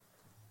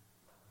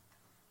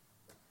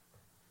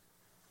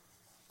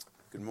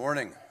Good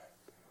morning.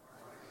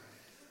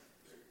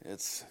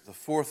 It's the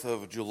 4th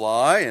of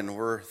July, and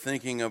we're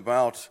thinking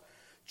about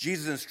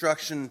Jesus'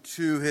 instruction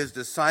to his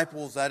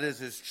disciples, that is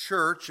his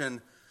church,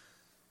 and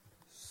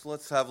so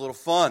let's have a little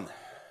fun.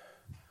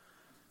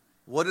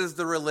 What is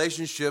the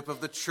relationship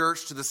of the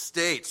church to the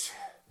state?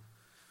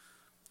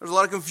 There's a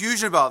lot of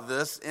confusion about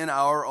this in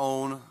our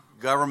own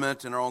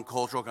government and our own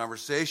cultural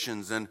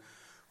conversations, and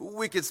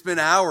we could spend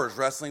hours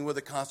wrestling with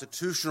the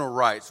constitutional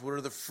rights. What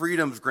are the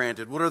freedoms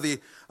granted? What is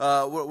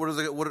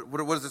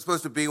it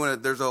supposed to be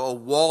when there's a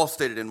wall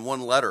stated in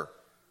one letter?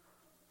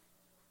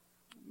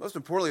 Most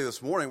importantly,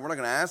 this morning, we're not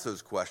going to ask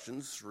those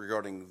questions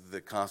regarding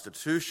the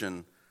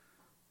Constitution.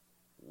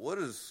 What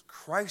does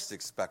Christ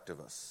expect of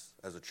us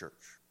as a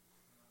church?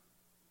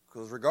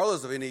 Because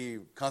regardless of any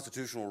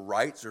constitutional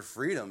rights or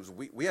freedoms,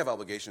 we have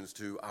obligations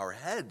to our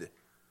head,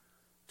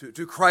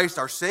 to Christ,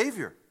 our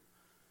Savior.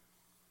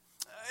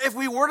 If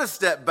we were to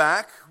step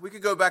back, we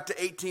could go back to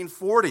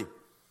 1840.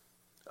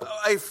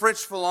 A French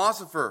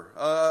philosopher,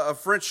 a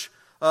French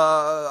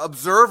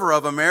observer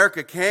of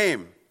America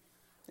came,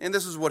 and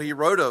this is what he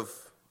wrote of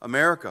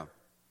America.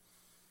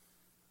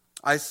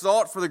 I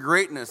sought for the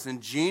greatness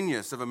and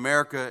genius of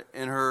America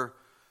in her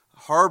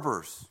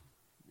harbors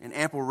and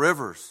ample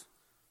rivers,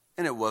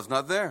 and it was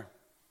not there.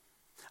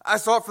 I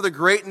sought for the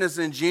greatness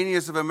and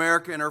genius of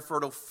America in her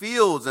fertile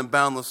fields and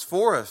boundless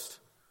forest,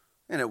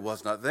 and it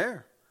was not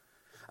there.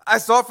 I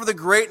sought for the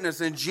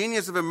greatness and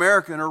genius of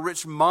America in her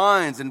rich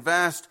mines and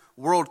vast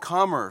world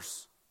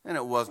commerce, and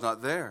it was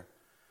not there.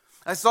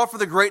 I sought for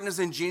the greatness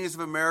and genius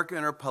of America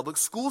in her public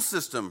school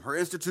system, her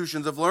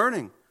institutions of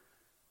learning,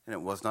 and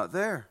it was not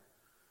there.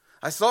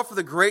 I sought for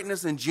the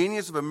greatness and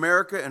genius of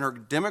America in her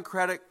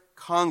democratic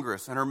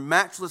Congress and her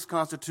matchless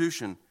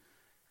Constitution,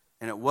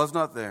 and it was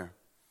not there.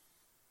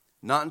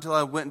 Not until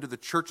I went into the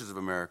churches of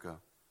America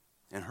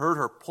and heard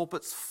her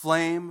pulpits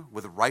flame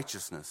with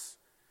righteousness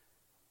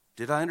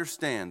did I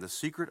understand the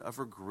secret of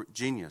her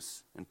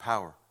genius and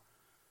power.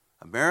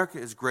 America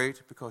is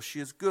great because she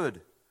is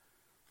good.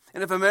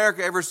 And if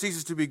America ever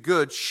ceases to be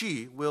good,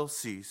 she will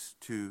cease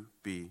to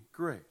be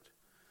great.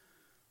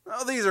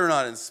 Now, these are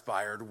not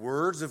inspired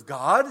words of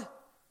God,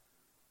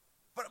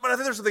 but I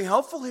think there's something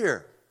helpful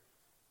here.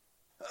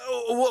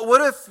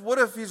 What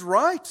if he's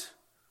right?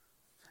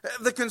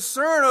 The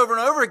concern over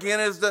and over again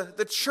is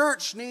the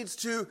church needs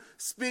to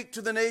speak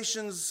to the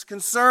nation's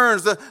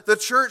concerns. The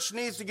church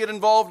needs to get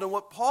involved in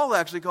what Paul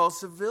actually calls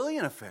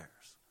civilian affairs.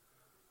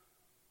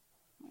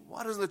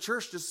 Why doesn't the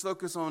church just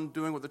focus on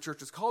doing what the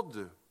church is called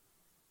to do?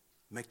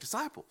 Make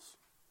disciples.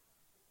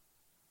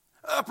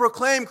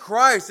 Proclaim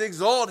Christ,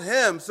 exalt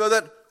him, so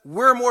that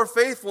we're more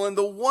faithful in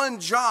the one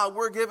job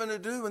we're given to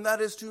do, and that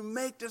is to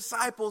make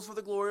disciples for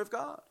the glory of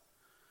God.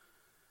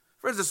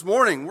 Friends, this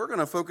morning we're going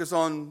to focus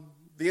on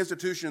the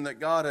institution that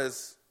God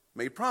has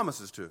made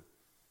promises to,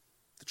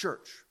 the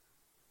church.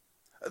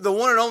 The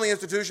one and only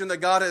institution that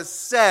God has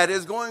said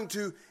is going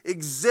to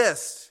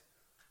exist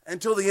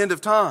until the end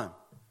of time,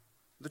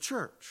 the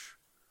church.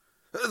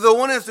 The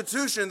one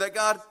institution that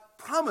God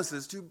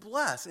promises to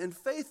bless in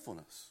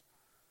faithfulness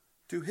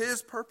to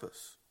his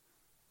purpose,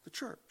 the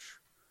church.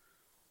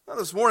 Now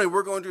this morning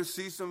we're going to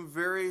see some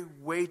very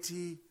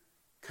weighty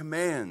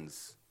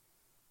commands,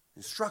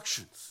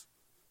 instructions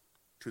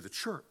to the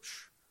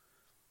church.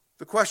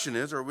 The question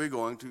is, are we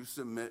going to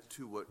submit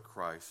to what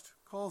Christ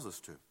calls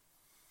us to?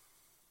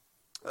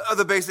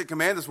 The basic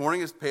command this morning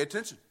is pay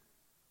attention.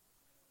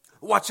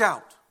 Watch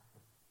out.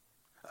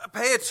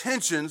 Pay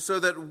attention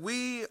so that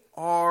we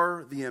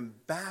are the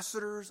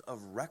ambassadors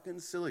of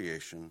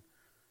reconciliation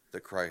that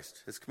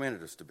Christ has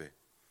commanded us to be.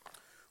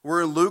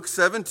 We're in Luke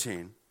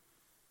 17.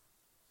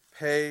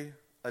 Pay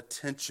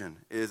attention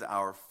is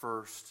our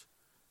first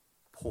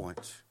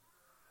point.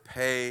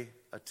 Pay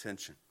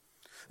attention.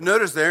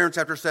 Notice there in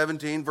chapter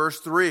 17, verse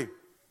 3,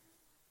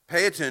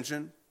 pay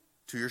attention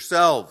to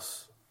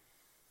yourselves.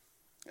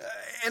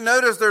 And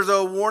notice there's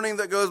a warning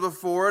that goes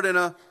before it and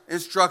an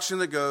instruction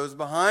that goes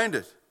behind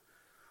it.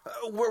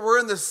 We're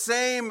in the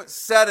same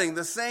setting,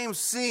 the same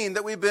scene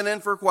that we've been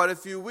in for quite a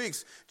few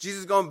weeks. Jesus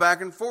has gone back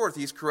and forth.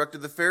 He's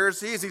corrected the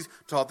Pharisees. He's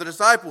taught the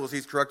disciples.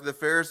 He's corrected the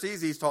Pharisees.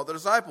 He's taught the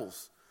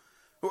disciples.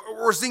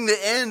 We're seeing the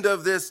end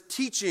of this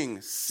teaching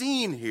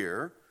scene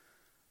here.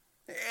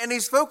 And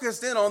he's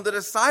focused in on the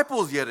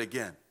disciples yet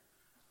again.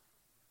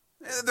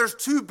 There's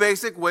two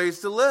basic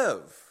ways to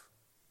live: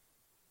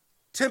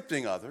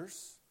 tempting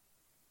others,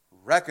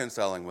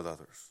 reconciling with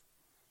others.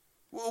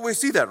 Well, we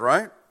see that,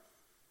 right?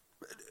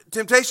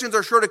 Temptations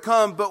are sure to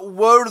come, but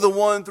woe to the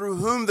one through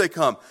whom they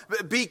come.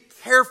 Be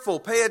careful,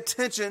 pay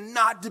attention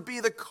not to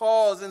be the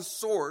cause and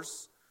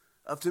source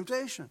of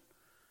temptation.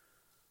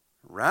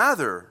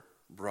 Rather,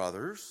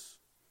 brothers,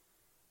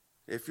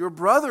 if your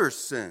brother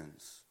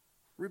sins,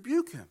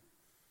 rebuke him.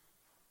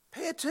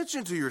 Pay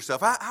attention to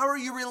yourself. How are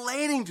you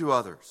relating to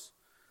others?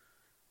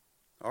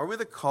 Are we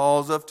the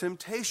cause of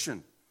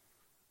temptation,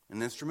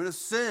 an instrument of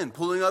sin,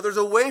 pulling others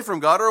away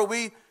from God, or are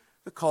we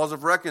the cause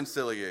of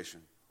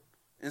reconciliation,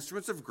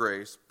 instruments of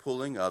grace,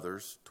 pulling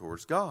others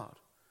towards God?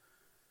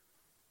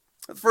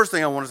 The first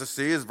thing I want us to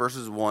see is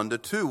verses 1 to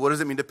 2. What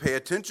does it mean to pay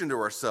attention to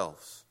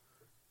ourselves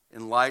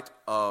in light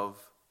of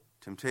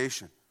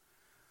temptation?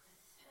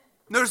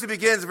 Notice it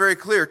begins very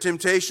clear.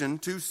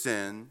 Temptations to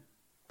sin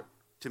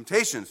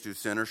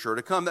are sure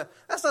to come.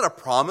 That's not a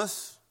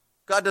promise.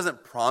 God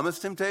doesn't promise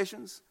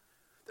temptations.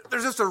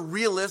 There's just a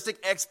realistic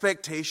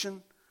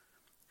expectation.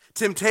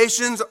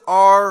 Temptations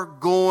are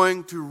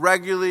going to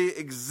regularly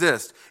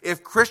exist.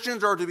 If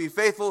Christians are to be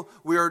faithful,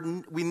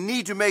 we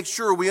need to make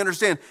sure we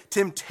understand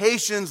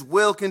temptations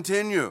will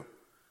continue.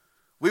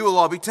 We will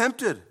all be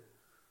tempted.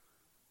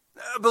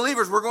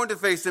 Believers, we're going to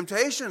face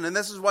temptation, and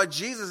this is why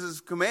Jesus'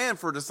 command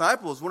for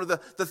disciples, one of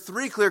the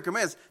three clear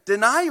commands,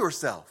 deny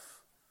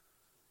yourself.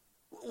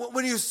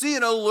 When you see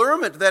an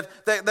allurement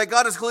that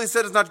God has clearly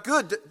said is not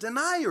good,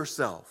 deny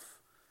yourself.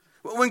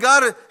 When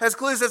God has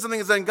clearly said something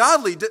is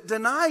ungodly,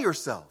 deny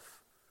yourself.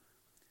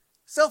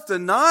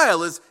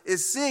 Self-denial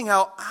is seeing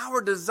how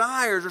our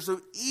desires are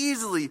so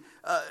easily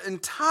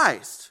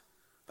enticed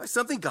by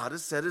something God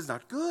has said is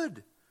not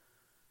good.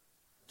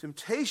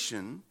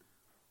 Temptation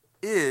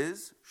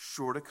is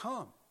sure to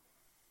come.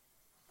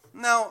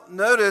 Now,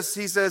 notice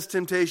he says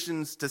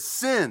temptations to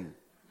sin.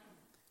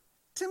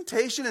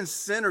 Temptation and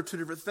sin are two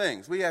different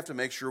things. We have to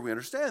make sure we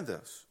understand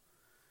this.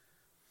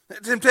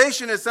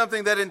 Temptation is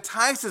something that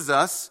entices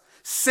us.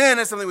 Sin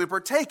is something we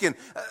partake in.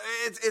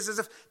 It's as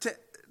if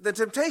the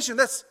temptation,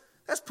 that's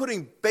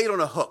putting bait on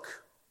a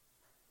hook.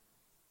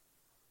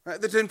 Right?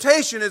 The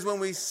temptation is when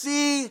we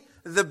see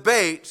the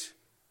bait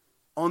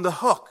on the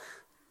hook.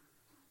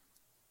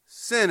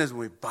 Sin is when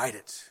we bite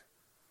it.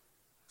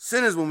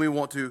 Sin is when we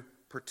want to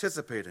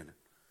participate in it.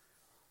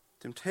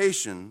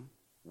 Temptation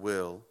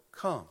will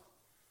come.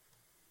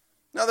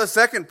 Now, the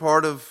second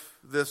part of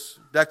this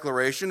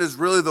declaration is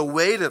really the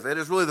weight of it,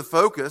 is really the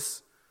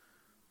focus.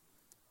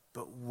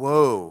 But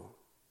woe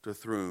to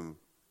through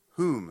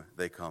whom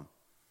they come.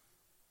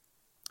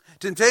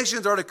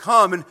 Temptations are to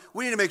come, and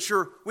we need to make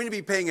sure, we need to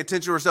be paying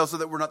attention to ourselves so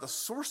that we're not the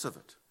source of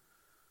it.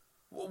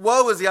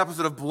 Woe is the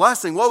opposite of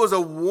blessing. Woe is a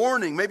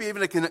warning, maybe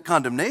even a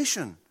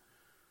condemnation.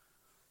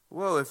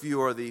 Woe if you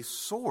are the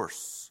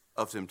source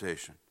of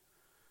temptation.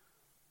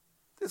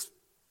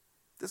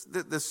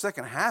 This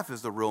second half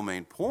is the real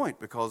main point,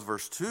 because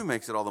verse 2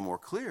 makes it all the more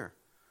clear.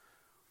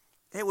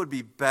 It would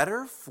be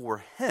better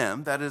for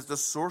him, that is the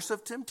source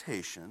of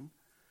temptation,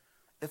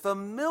 if a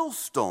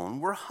millstone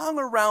were hung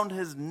around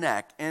his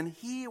neck and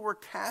he were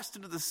cast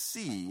into the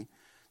sea,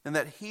 than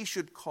that he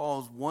should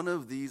cause one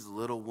of these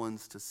little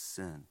ones to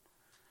sin.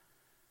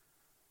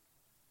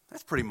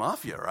 That's pretty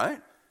mafia,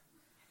 right?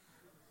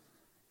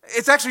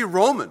 It's actually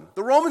Roman.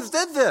 The Romans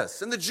did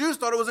this, and the Jews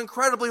thought it was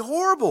incredibly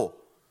horrible.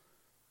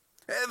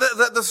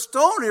 The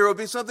stone here would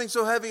be something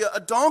so heavy, a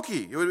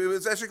donkey. It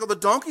was actually called the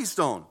donkey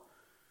stone.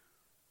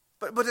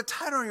 But to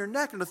tie it on your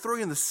neck and to throw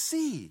you in the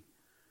sea.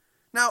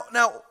 Now,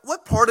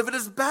 what part of it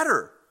is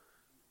better?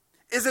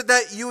 Is it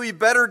that you be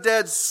better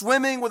dead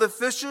swimming with the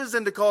fishes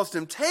than to cause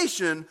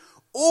temptation?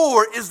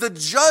 Or is the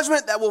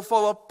judgment that will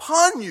fall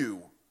upon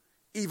you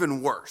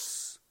even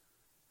worse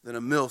than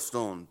a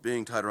millstone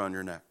being tied around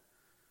your neck?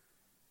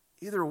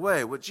 Either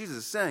way, what Jesus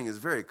is saying is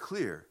very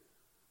clear.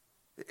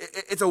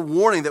 It's a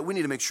warning that we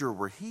need to make sure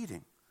we're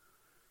heeding.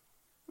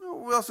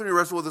 We also need to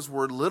wrestle with this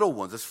word, little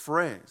ones, this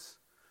phrase.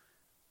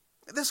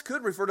 This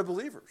could refer to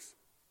believers.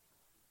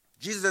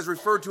 Jesus has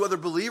referred to other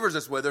believers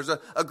this way. There's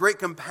a great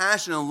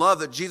compassion and love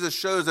that Jesus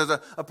shows as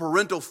a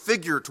parental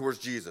figure towards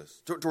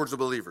Jesus, towards the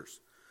believers.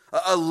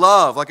 A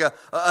love, like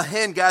a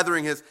hen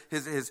gathering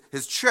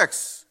his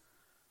chicks.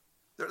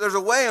 There's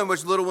a way in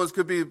which little ones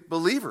could be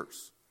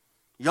believers,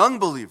 young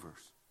believers.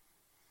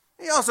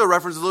 He also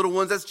references little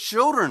ones as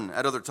children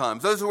at other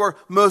times, those who are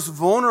most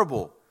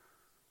vulnerable.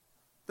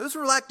 Those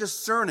who lack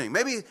discerning.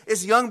 Maybe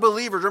it's young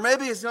believers or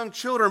maybe it's young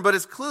children, but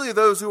it's clearly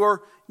those who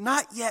are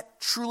not yet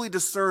truly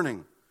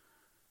discerning.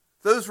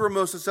 Those who are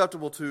most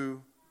susceptible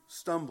to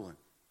stumbling.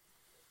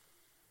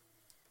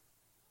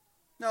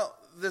 Now,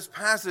 this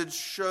passage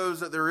shows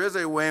that there is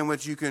a way in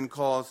which you can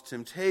cause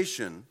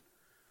temptation.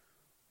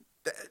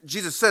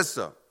 Jesus says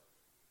so.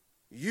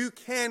 You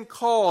can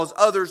cause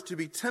others to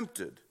be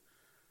tempted.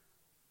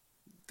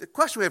 The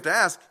question we have to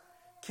ask,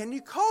 can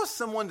you cause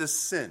someone to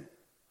sin?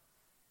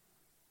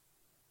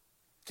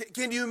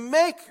 Can you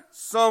make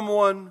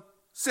someone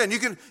sin? You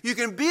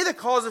can be the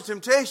cause of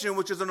temptation,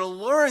 which is an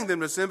alluring them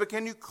to sin, but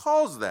can you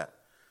cause that?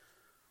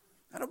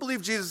 I don't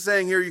believe Jesus is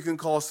saying here you can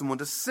cause someone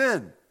to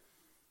sin.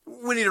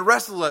 We need to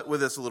wrestle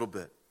with this a little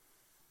bit.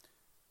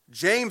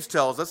 James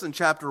tells us in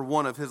chapter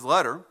 1 of his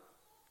letter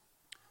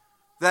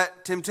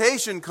that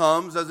temptation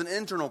comes as an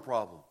internal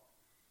problem.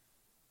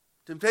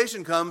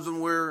 Temptation comes when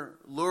we're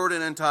lured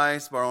and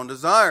enticed by our own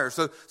desires.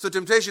 So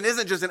temptation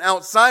isn't just an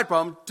outside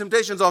problem.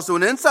 Temptation is also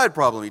an inside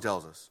problem, he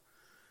tells us.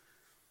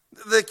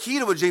 The key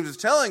to what James is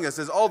telling us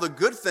is all the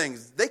good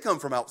things, they come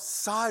from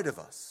outside of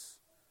us.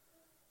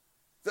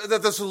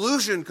 The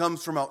solution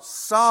comes from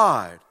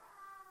outside.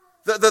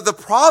 The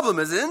problem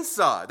is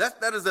inside.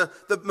 That is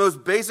the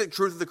most basic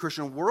truth of the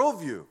Christian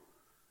worldview.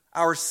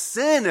 Our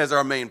sin is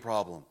our main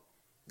problem.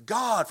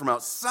 God from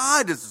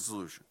outside is the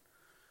solution.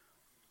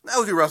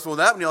 Now, as we wrestle with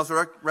that, we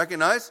also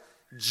recognize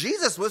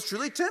Jesus was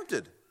truly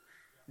tempted.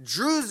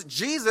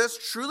 Jesus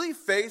truly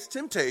faced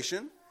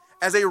temptation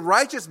as a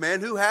righteous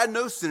man who had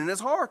no sin in his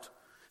heart.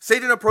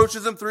 Satan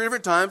approaches him 3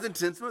 different times and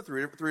tempts him at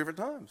three different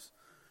times.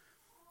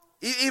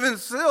 Even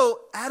still,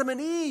 Adam and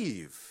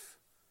Eve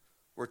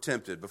were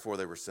tempted before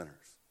they were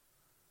sinners.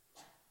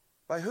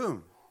 By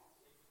whom?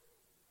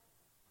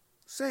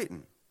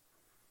 Satan.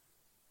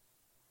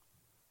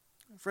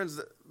 Friends,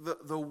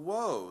 the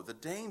woe, the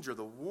danger,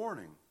 the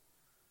warning,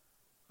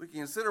 we can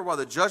consider why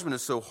the judgment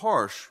is so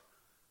harsh,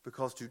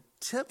 because to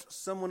tempt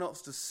someone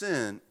else to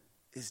sin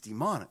is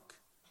demonic,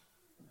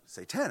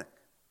 satanic.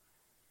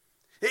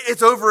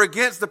 It's over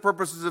against the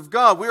purposes of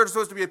God. We are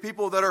supposed to be a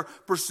people that are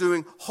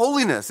pursuing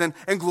holiness and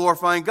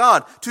glorifying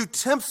God. To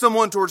tempt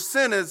someone towards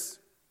sin is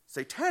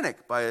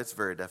satanic by its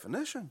very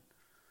definition.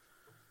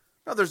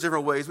 Now, there's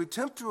different ways we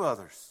tempt to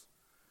others.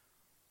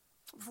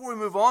 Before we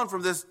move on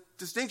from this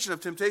distinction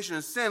of temptation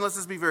and sin, let's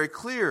just be very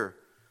clear.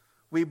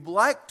 We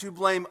like to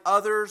blame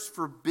others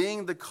for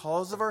being the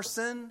cause of our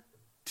sin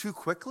too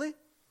quickly.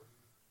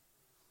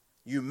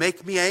 You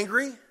make me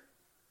angry.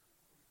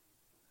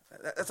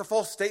 That's a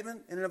false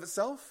statement in and of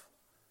itself.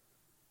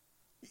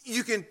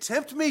 You can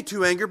tempt me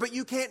to anger, but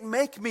you can't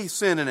make me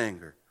sin in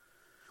anger.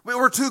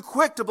 We're too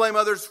quick to blame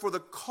others for the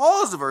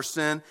cause of our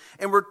sin,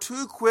 and we're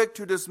too quick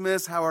to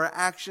dismiss how our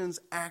actions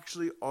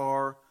actually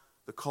are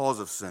the cause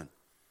of sin.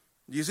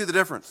 Do you see the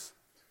difference?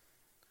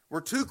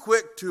 We're too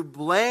quick to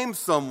blame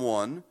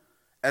someone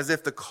as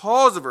if the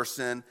cause of our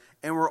sin,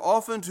 and we're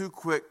often too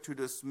quick to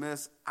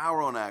dismiss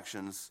our own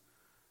actions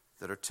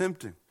that are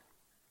tempting.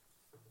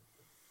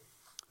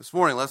 This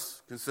morning,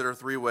 let's consider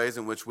 3 ways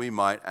in which we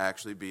might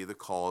actually be the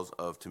cause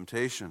of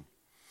temptation.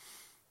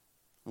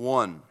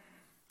 1,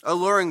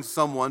 alluring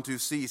someone to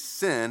see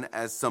sin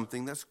as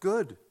something that's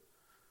good.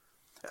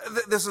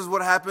 This is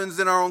what happens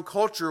in our own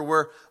culture,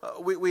 where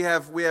we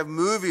have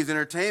movies,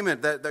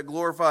 entertainment that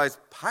glorifies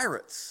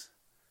pirates,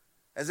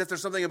 as if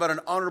there's something about an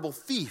honorable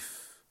thief.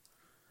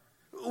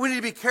 We need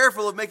to be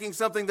careful of making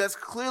something that's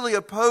clearly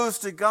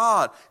opposed to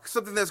God,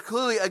 something that's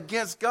clearly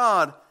against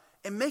God,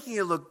 and making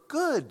it look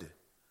good.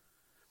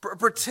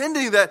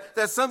 Pretending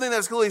that something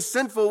that's clearly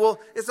sinful, well,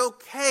 it's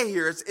okay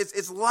here.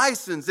 It's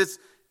licensed.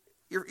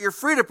 You're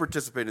free to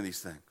participate in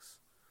these things.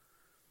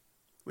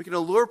 We can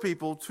allure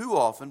people too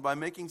often by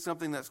making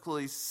something that's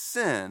clearly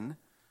sin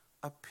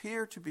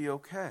appear to be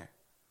okay.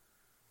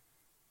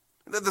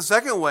 The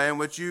second way in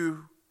which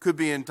you could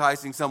be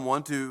enticing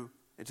someone to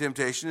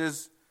temptation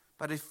is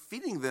by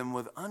defeating them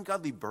with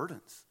ungodly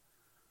burdens.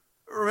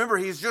 Remember,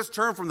 he's just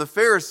turned from the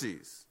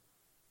Pharisees,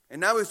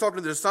 and now he's talking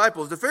to the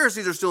disciples. The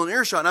Pharisees are still in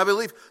earshot, and I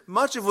believe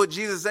much of what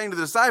Jesus is saying to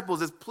the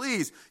disciples is,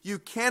 please, you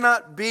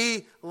cannot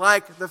be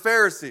like the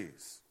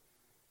Pharisees.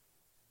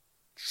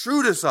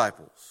 True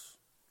disciples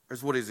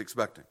is what he's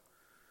expecting.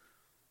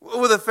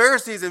 With the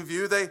Pharisees in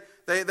view,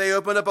 they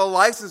opened up a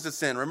license to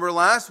sin. Remember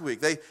last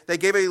week, they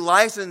gave a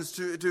license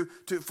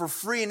for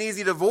free and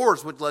easy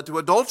divorce, which led to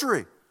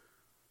adultery.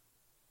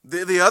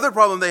 The other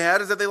problem they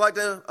had is that they like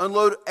to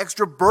unload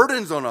extra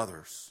burdens on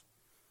others,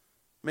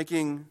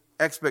 making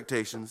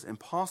expectations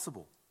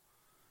impossible.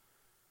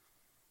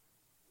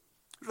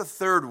 There's a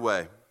third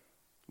way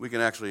we can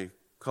actually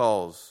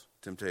cause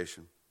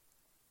temptation: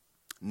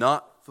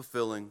 not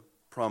fulfilling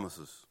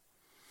promises.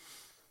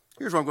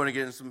 Here's where I'm going to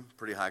get into some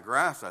pretty high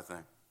graphs, I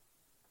think.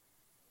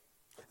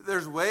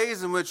 There's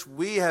ways in which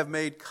we have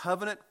made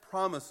covenant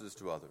promises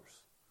to others.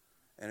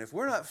 And if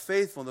we're not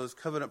faithful in those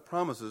covenant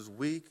promises,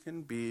 we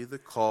can be the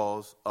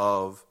cause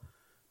of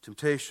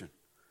temptation.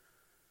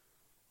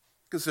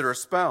 Consider a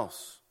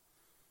spouse.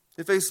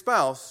 If a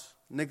spouse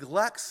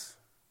neglects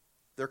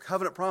their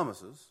covenant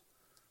promises,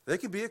 they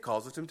can be a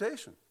cause of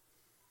temptation.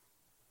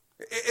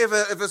 If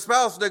a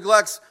spouse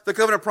neglects the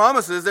covenant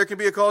promises, there can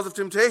be a cause of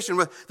temptation.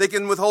 They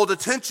can withhold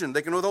attention,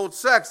 they can withhold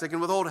sex, they can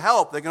withhold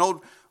help, they can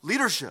withhold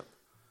leadership.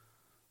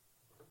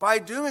 By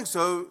doing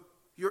so,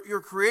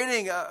 you're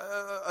creating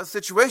a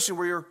situation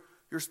where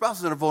your spouse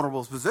is in a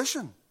vulnerable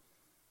position.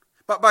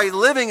 But by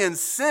living in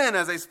sin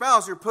as a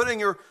spouse, you're putting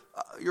your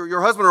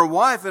husband or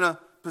wife in a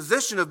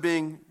position of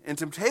being in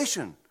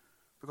temptation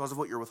because of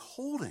what you're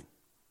withholding.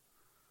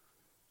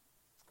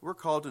 We're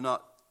called to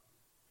not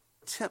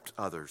tempt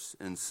others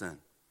in sin.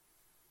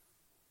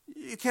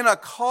 You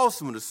cannot cause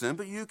someone to sin,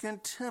 but you can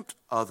tempt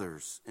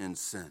others in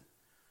sin.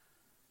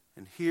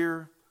 And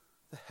hear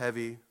the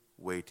heavy,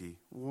 weighty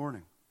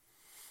warning.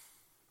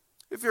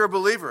 If you're a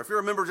believer, if you're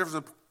a member of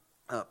Jefferson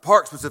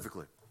Park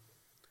specifically,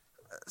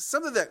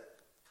 something that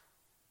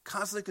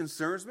constantly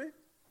concerns me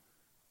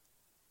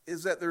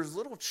is that there's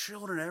little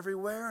children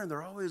everywhere, and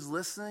they're always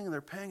listening, and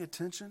they're paying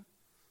attention.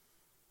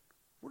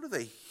 What do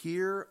they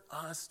hear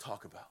us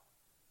talk about?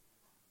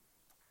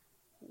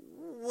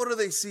 What do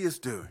they see us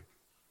doing?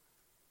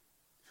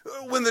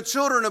 When the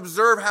children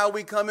observe how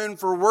we come in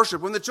for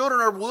worship, when the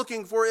children are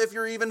looking for if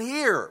you're even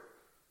here,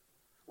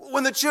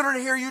 when the children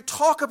hear you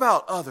talk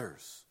about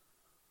others,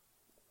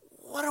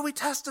 what are we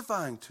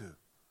testifying to?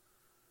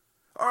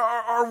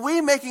 Are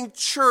we making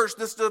church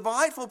this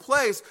delightful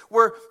place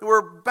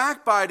where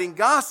backbiting,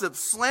 gossip,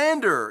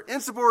 slander,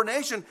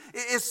 insubordination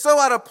is so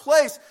out of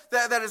place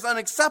that is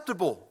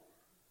unacceptable?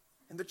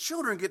 And the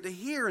children get to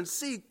hear and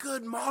see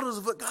good models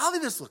of what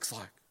godliness looks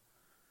like.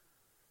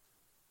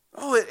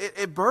 Oh,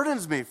 it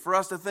burdens me for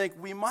us to think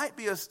we might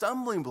be a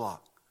stumbling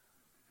block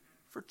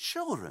for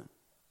children,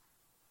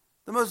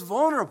 the most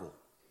vulnerable.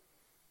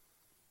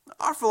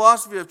 Our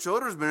philosophy of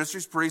children's ministry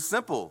is pretty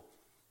simple.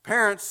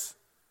 Parents,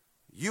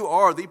 you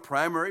are the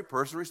primary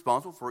person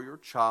responsible for your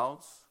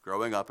child's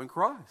growing up in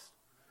Christ.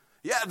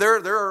 Yeah,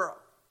 there are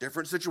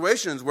different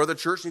situations where the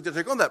church needs to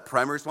take on that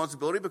primary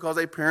responsibility because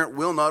a parent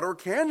will not or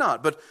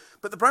cannot. But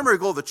the primary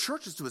goal of the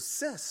church is to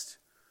assist.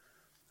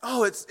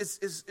 Oh,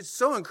 it's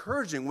so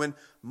encouraging when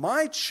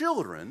my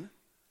children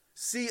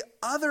see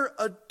other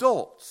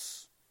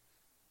adults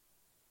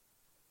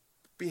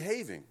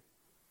behaving,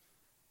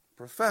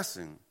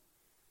 professing,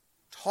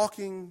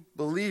 talking,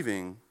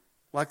 believing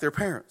like their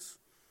parents.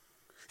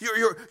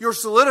 You're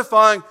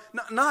solidifying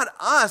not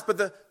us, but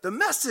the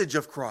message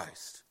of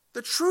Christ,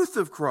 the truth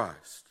of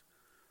Christ.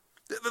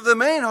 The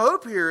main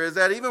hope here is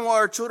that even while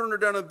our children are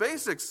down in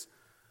basics,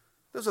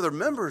 those other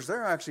members,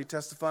 they're actually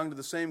testifying to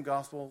the same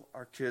gospel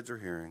our kids are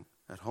hearing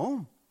at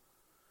home.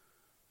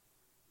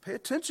 Pay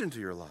attention to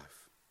your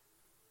life.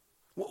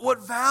 What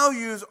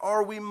values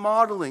are we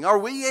modeling? Are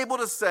we able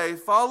to say,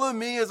 follow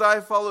me as I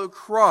follow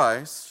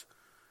Christ?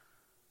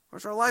 Or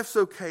is our life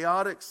so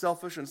chaotic,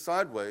 selfish, and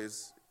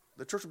sideways,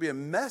 the church would be a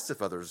mess if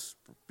others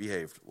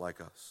behaved like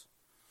us?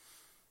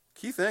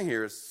 Key thing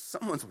here is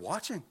someone's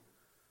watching.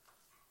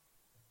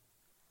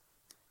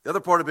 The other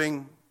part of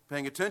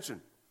paying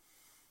attention.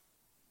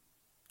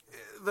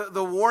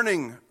 The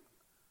warning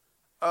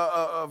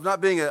of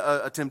not being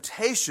a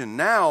temptation.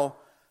 Now,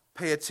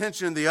 pay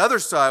attention to the other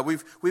side.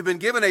 We've been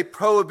given a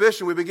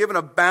prohibition. We've been given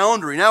a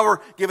boundary. Now we're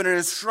given an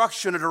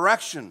instruction, a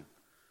direction.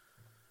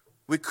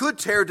 We could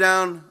tear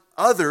down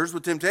others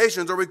with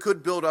temptations, or we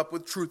could build up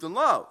with truth and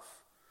love.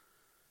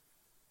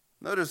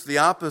 Notice the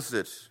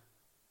opposite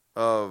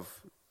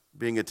of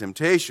being a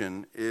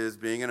temptation is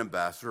being an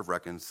ambassador of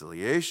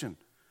reconciliation.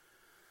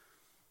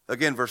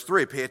 Again, verse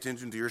 3, pay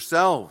attention to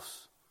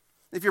yourselves.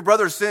 If your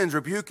brother sins,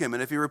 rebuke him,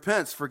 and if he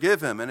repents,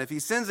 forgive him. And if he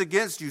sins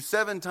against you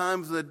 7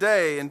 times in a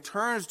day and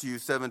turns to you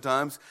 7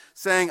 times,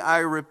 saying, I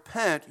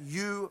repent,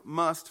 you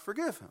must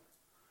forgive him.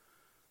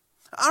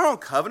 Our own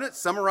covenant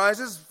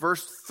summarizes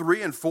verse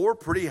 3 and 4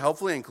 pretty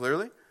helpfully and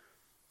clearly.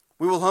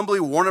 We will humbly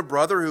warn a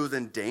brother who is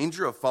in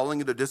danger of falling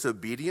into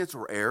disobedience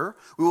or error.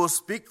 We will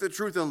speak the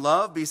truth in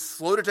love, be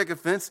slow to take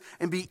offense,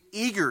 and be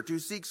eager to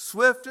seek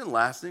swift and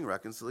lasting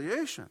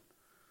reconciliation.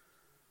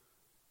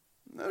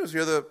 Notice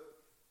here the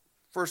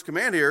first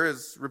command here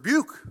is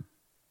rebuke.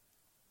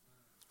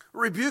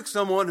 Rebuke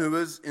someone who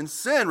is in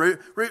sin.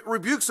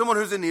 Rebuke someone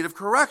who's in need of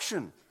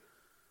correction.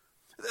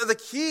 The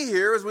key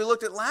here, as we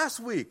looked at last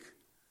week,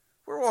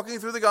 we're walking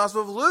through the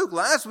Gospel of Luke.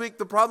 Last week,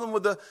 the problem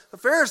with the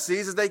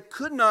Pharisees is they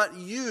would not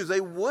use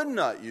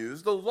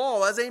the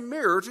law as a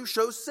mirror to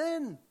show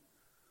sin.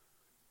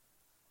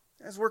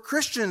 As we're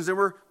Christians and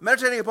we're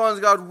meditating upon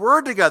God's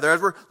Word together,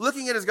 as we're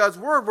looking at God's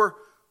Word,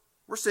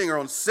 we're seeing our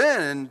own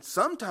sin, and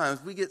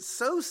sometimes we get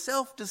so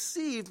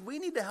self-deceived, we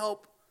need to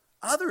help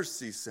others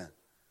see sin.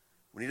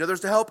 We need others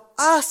to help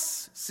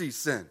us see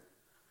sin.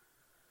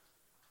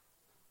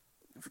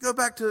 If we go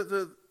back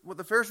to what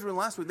the Pharisees were doing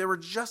last week, they were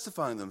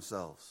justifying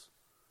themselves.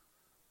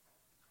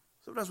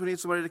 Sometimes we need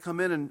somebody to come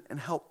in and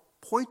help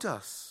point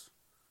us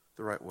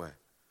the right way.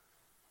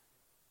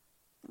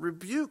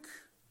 Rebuke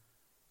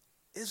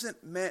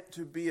isn't meant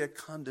to be a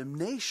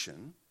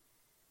condemnation.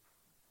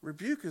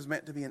 Rebuke is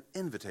meant to be an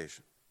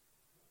invitation.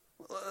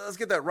 Let's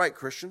get that right,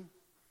 Christian.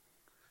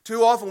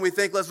 Too often we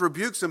think, let's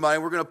rebuke somebody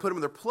and we're going to put them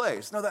in their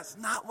place. No, that's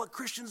not what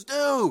Christians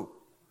do.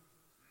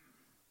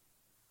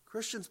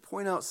 Christians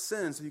point out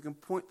sin so you can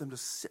point them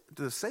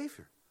to the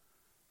Savior.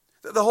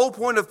 The whole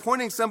point of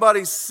pointing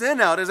somebody's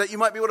sin out is that you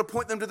might be able to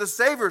point them to the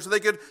Savior so they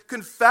could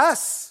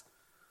confess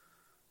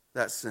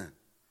that sin.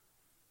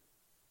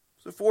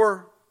 So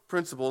 4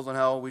 principles on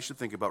how we should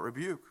think about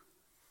rebuke.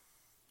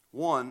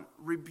 1,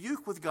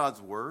 rebuke with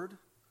God's Word.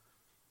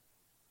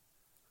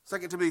 2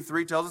 Timothy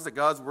 3 tells us that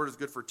God's Word is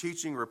good for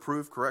teaching,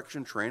 reproof,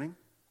 correction, training.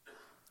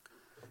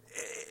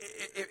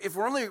 If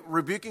we're only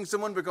rebuking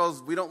someone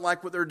because we don't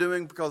like what they're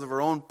doing because of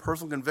our own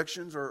personal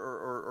convictions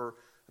or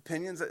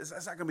opinions, that's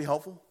not going to be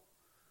helpful.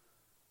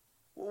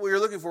 What you're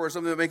looking for is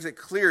something that makes it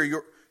clear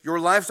your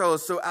lifestyle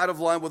is so out of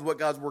line with what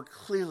God's Word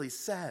clearly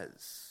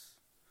says.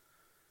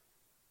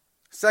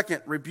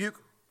 2,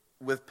 rebuke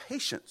with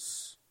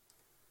patience.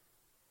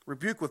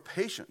 Rebuke with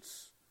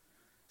patience.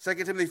 2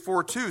 Timothy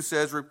 4:2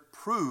 says,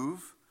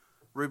 reprove,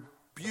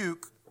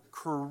 rebuke,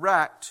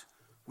 correct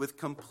with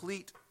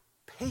complete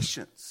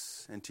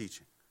patience and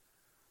teaching.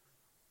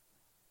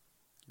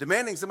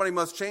 Demanding somebody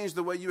must change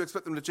the way you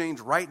expect them to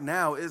change right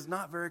now is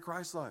not very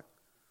Christ-like,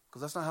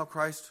 because that's not how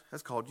Christ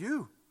has called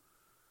you.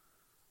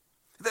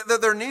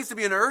 There needs to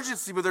be an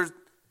urgency, but there's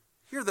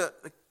here the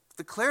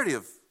clarity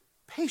of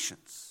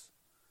patience.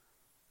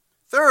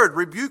 3,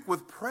 rebuke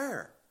with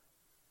prayer.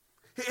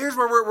 Here's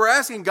where we're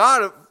asking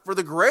God for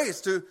the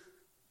grace to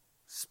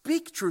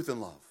speak truth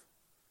in love,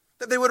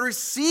 that they would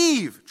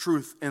receive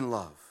truth in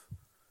love,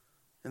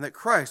 and that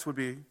Christ would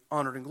be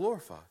honored and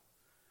glorified.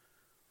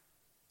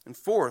 And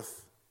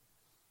fourth,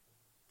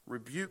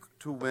 rebuke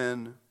to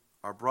win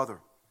our brother.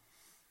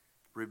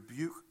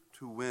 Rebuke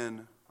to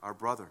win our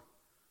brother.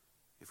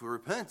 If he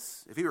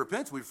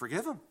repents, we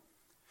forgive him.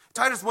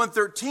 Titus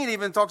 1:13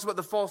 even talks about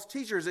the false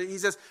teachers. He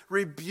says,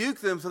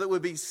 rebuke them so that we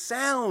would be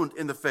sound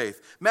in the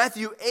faith.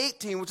 Matthew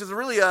 18, which is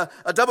really a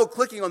double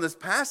clicking on this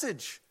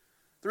passage.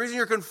 The reason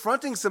you're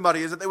confronting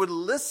somebody is that they would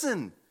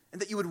listen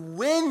and that you would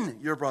win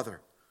your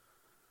brother.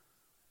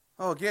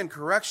 Oh, again,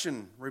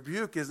 correction,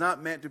 rebuke is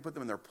not meant to put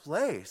them in their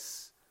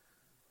place,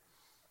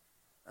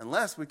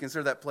 unless we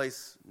consider that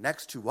place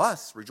next to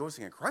us,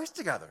 rejoicing in Christ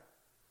together,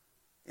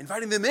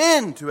 inviting them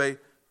into a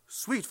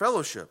sweet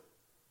fellowship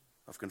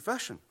of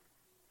confession.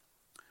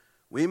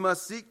 We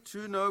must seek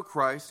to know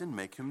Christ and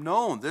make him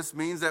known. This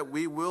means that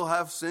we will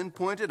have sin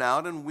pointed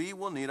out, and we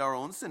will need our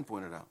own sin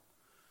pointed out.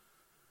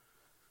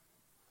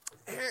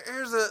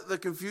 Here's the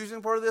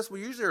confusing part of this.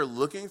 We usually are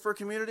looking for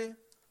community.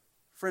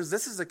 Friends,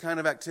 this is the kind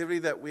of activity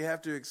that we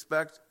have to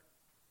expect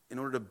in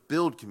order to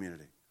build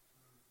community.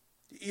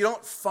 You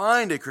don't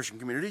find a Christian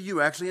community.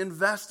 You actually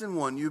invest in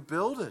one. You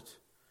build it.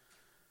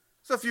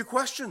 So a few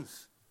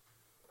questions.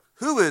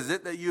 Who is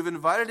it that you've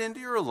invited into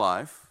your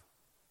life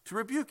to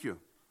rebuke you?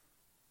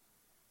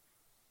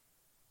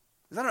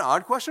 Is that an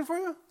odd question for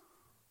you?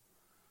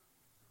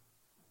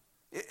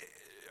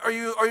 Are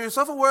you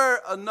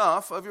self-aware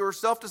enough of your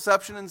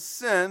self-deception and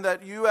sin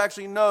that you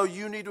actually know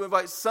you need to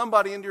invite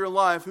somebody into your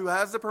life who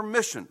has the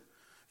permission?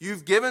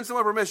 You've given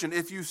someone permission.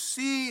 If you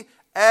see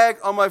egg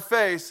on my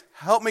face,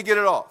 help me get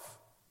it off.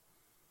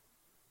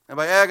 And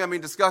by egg, I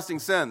mean disgusting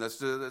sin that's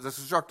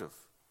destructive.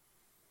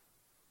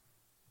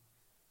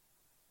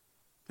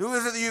 Who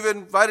is it that you've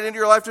invited into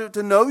your life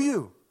to know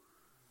you?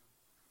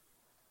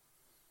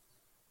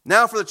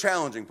 Now for the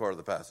challenging part of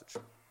the passage.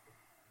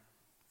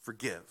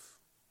 Forgive.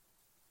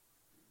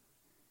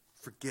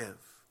 Forgive.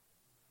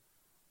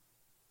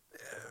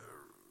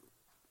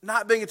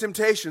 Not being a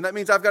temptation. That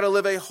means I've got to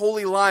live a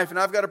holy life and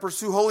I've got to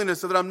pursue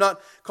holiness so that I'm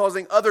not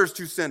causing others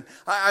to sin.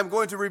 I'm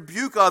going to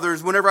rebuke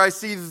others whenever I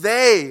see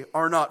they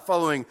are not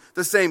following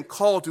the same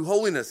call to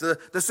holiness,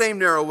 the same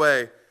narrow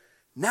way.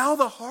 Now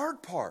the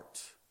hard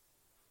part.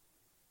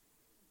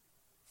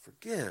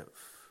 Forgive.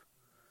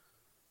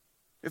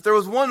 If there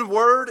was one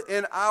word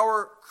in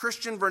our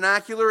Christian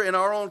vernacular, in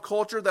our own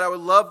culture, that I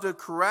would love to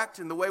correct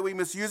in the way we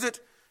misuse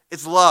it,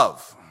 it's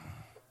love.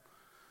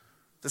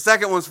 The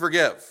second one's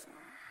forgive.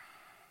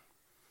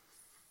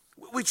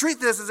 We treat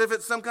this as if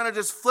it's some kind of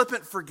just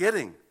flippant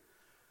forgetting.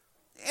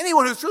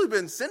 Anyone who's truly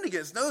been sinned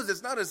against knows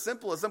it's not as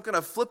simple as some kind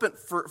of flippant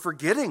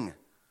forgetting.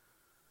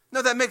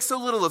 No, that makes so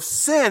little of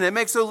sin. It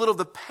makes so little of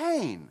the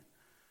pain.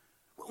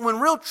 When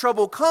real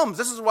trouble comes,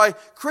 this is why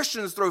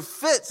Christians throw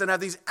fits and have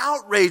these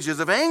outrages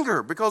of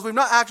anger, because we've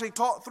not actually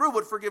taught through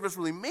what forgiveness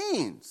really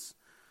means.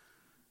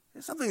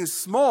 It's something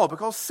small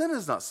because sin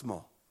is not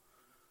small.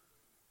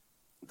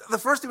 The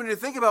first thing we need to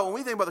think about when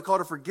we think about the call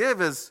to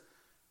forgive is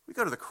we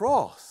go to the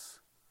cross.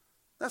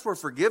 That's where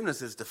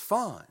forgiveness is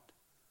defined.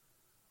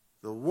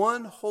 The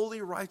one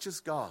holy, righteous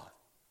God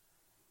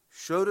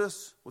showed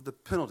us what the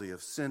penalty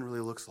of sin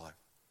really looks like.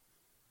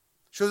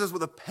 Shows us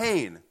what the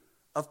pain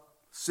of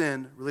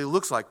sin really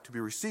looks like to be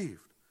received.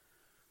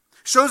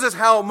 Shows us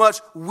how much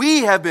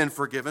we have been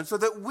forgiven so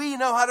that we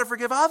know how to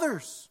forgive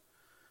others.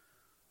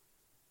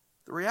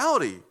 The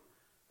reality,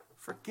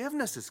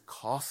 forgiveness is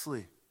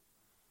costly.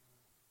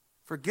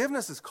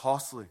 Forgiveness is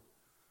costly.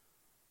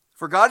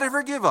 For God to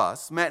forgive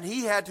us meant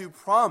he had to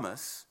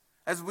promise,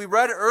 as we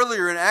read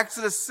earlier in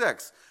Exodus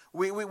 6,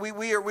 we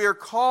are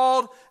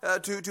called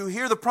to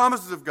hear the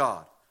promises of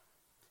God.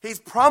 He's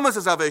promised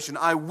us salvation.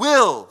 I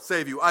will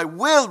save you. I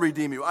will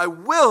redeem you. I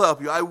will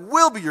help you. I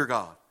will be your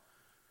God.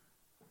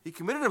 He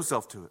committed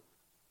himself to it.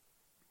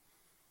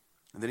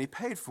 And then he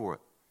paid for it.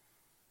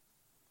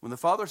 When the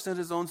Father sent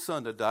his own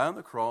Son to die on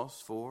the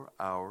cross for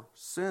our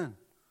sin,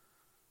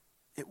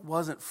 it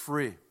wasn't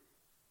free.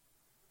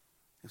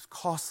 It was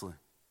costly.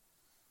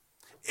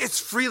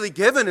 It's freely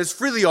given. It's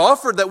freely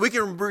offered that we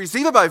can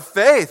receive it by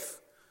faith.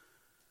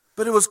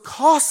 But it was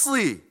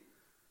costly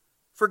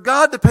for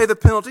God to pay the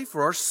penalty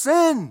for our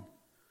sin.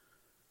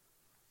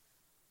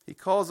 He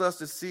calls us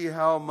to see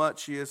how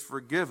much he has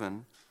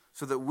forgiven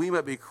so that we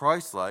might be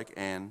Christ-like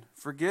and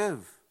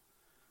forgive.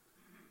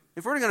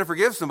 If we're going to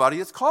forgive somebody,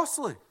 it's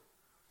costly.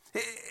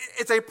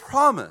 It's a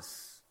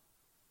promise.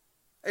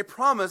 A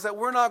promise that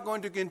we're not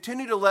going to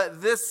continue to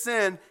let this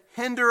sin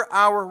hinder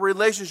our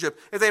relationship.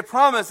 It's a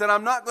promise that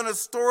I'm not going to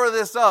store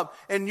this up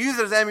and use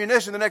it as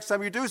ammunition the next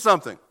time you do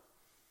something.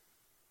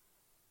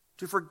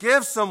 To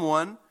forgive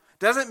someone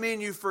doesn't mean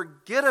you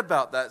forget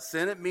about that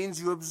sin. It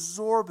means you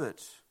absorb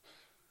it.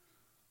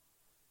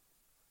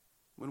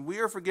 When we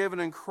are forgiven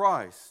in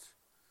Christ,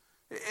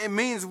 it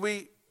means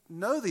we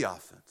know the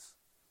offense.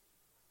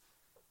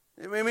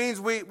 It means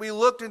we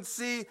look and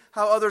see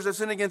how others have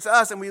sinned against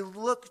us, and we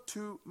look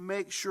to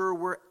make sure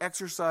we're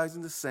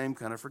exercising the same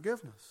kind of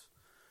forgiveness.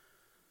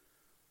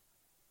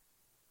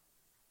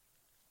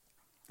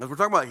 What we're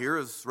talking about here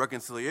is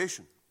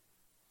reconciliation.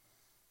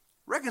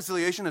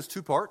 Reconciliation has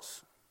two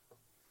parts.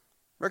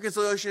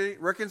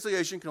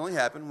 Reconciliation can only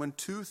happen when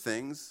two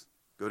things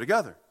go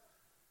together: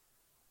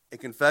 a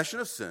confession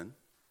of sin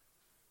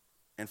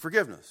and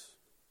forgiveness.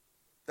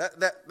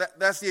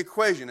 That's the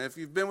equation. And if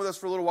you've been with us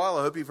for a little while,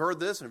 I hope you've heard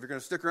this. And if you're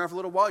going to stick around for a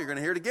little while, you're going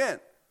to hear it again.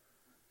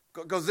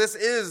 Because this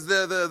is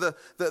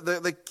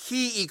the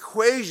key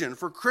equation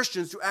for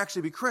Christians to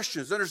actually be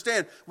Christians.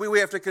 Understand, we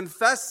have to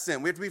confess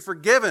sin. We have to be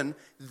forgiven.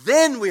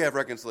 Then we have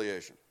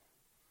reconciliation.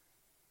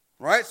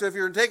 Right? So if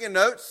you're taking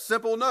notes,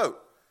 simple note.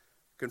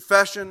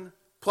 Confession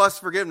plus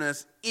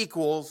forgiveness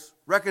equals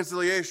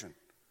reconciliation.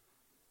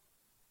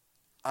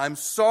 I'm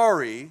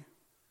sorry.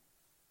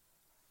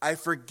 I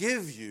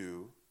forgive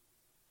you.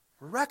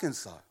 We're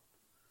reconciled.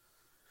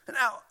 And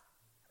now,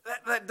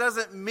 that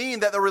doesn't mean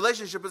that the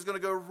relationship is going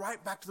to go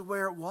right back to the way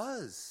it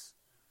was.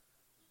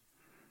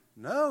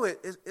 No, it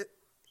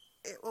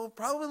will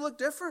probably look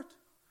different,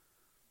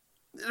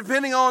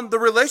 depending on the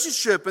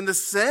relationship and the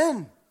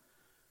sin.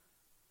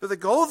 But the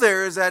goal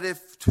there is that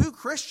if two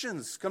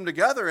Christians come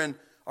together and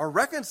are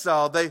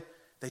reconciled, they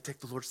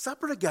take the Lord's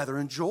Supper together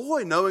in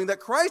joy, knowing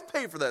that Christ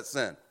paid for that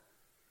sin.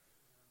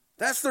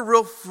 That's the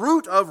real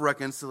fruit of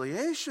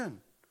reconciliation.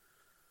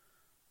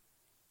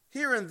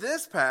 Here in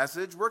this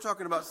passage, we're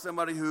talking about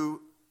somebody who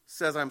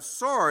says, I'm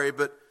sorry,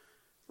 but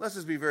let's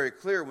just be very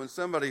clear. When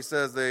someone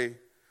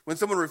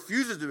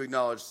refuses to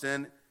acknowledge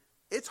sin,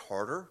 it's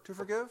harder to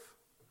forgive.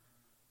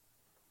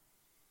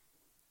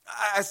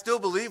 I still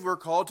believe we're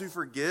called to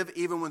forgive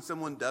even when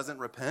someone doesn't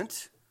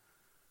repent.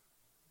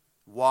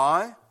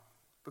 Why?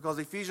 Because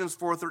Ephesians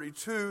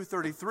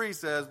 4:32-33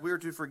 says we are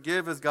to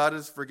forgive as God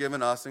has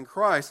forgiven us in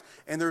Christ.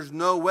 And there's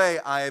no way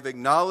I have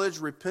acknowledged,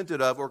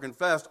 repented of, or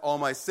confessed all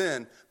my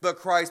sin, but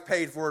Christ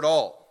paid for it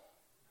all.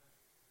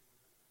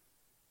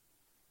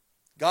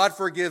 God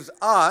forgives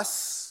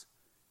us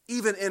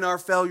even in our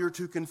failure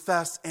to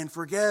confess and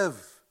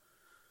forgive.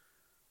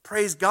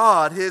 Praise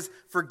God, His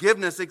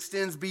forgiveness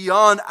extends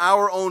beyond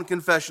our own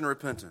confession and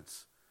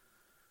repentance.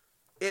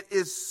 It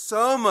is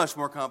so much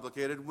more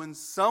complicated when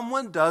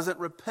someone doesn't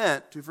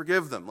repent to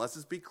forgive them. Let's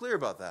just be clear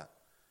about that.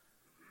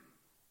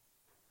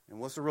 And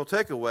what's the real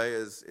takeaway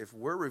is if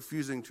we're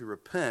refusing to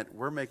repent,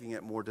 we're making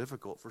it more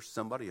difficult for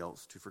somebody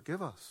else to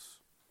forgive us.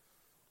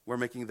 We're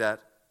making that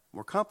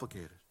more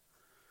complicated.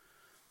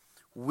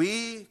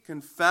 We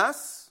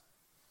confess,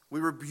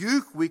 we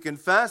rebuke, we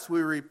confess,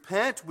 we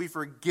repent, we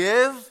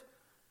forgive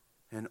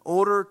in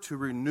order to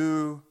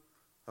renew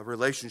a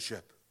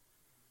relationship.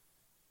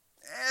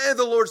 And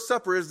the Lord's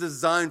Supper is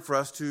designed for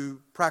us to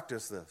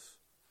practice this.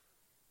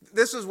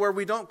 This is where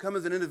we don't come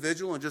as an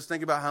individual and just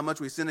think about how much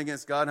we sin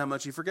against God and how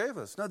much He forgave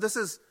us. No, this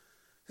is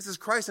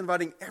Christ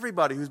inviting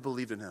everybody who's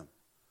believed in Him.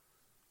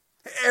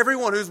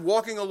 Everyone who's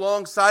walking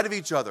alongside of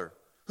each other,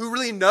 who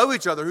really know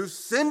each other, who've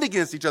sinned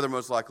against each other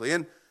most likely.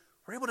 And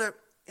we're able to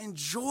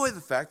enjoy the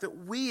fact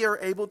that we are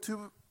able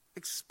to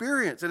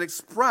experience and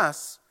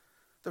express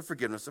the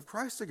forgiveness of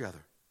Christ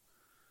together.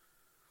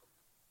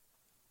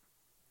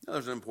 Now,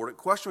 there's an important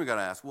question we got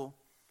to ask. Well,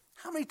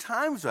 how many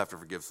times do I have to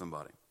forgive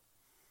somebody?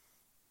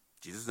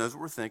 Jesus knows what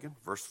we're thinking.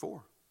 Verse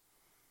 4.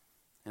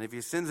 And if he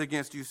sins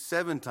against you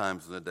 7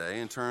 times in a day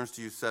and turns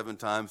to you 7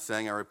 times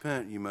saying, I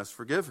repent, you must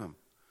forgive him.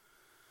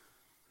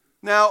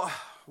 Now,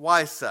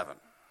 why 7?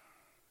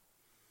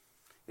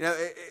 You know,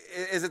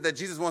 is it that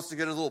Jesus wants to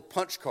get a little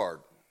punch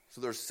card?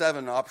 So there's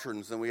 7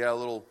 options and we got a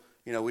little,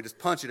 we just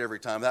punch it every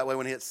time. That way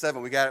when he hits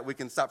 7, we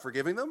can stop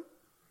forgiving them?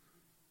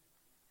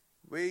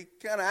 We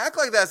kind of act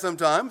like that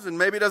sometimes, and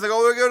maybe it doesn't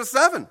go to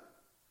 7.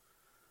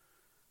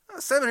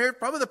 7 here,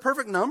 probably the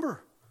perfect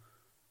number.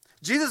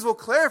 Jesus will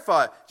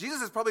clarify. Jesus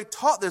has probably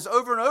taught this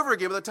over and over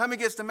again. By the time he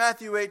gets to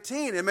Matthew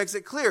 18, it makes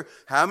it clear.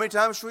 How many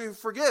times should we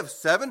forgive?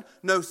 7?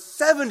 No,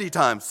 70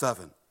 times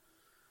 7.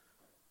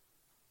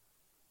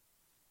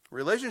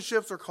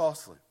 Relationships are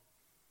costly.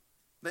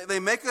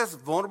 They make us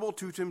vulnerable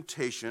to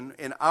temptation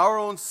in our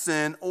own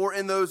sin or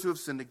in those who have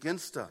sinned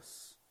against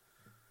us.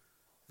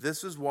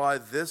 This is why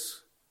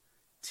this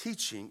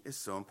teaching is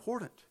so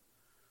important.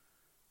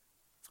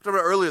 I talked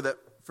about earlier that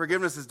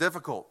forgiveness is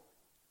difficult.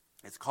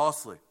 It's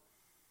costly.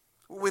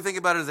 We think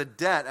about it as a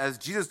debt, as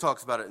Jesus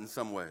talks about it in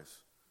some ways.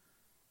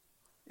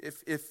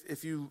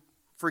 If you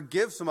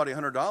forgive somebody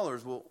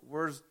 $100, well,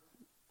 where's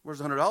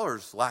the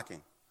 $100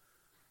 lacking?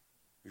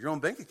 Your own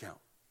bank account.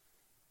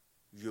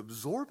 You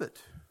absorb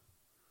it.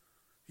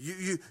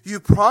 You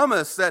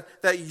promise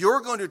that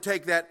you're going to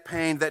take that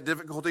pain, that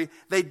difficulty.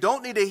 They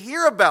don't need to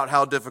hear about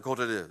how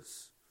difficult it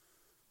is.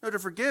 No, to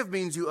forgive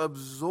means you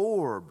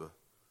absorb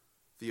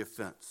the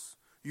offense.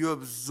 You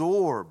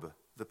absorb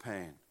the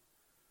pain.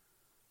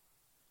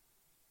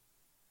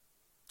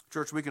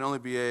 Church, we can only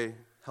be a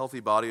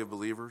healthy body of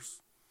believers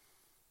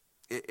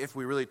if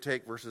we really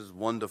take verses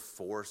 1 to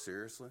 4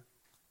 seriously.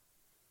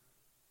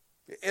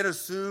 It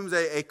assumes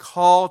a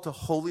call to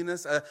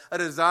holiness, a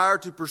desire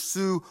to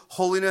pursue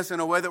holiness in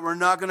a way that we're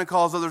not going to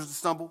cause others to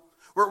stumble.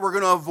 We're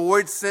going to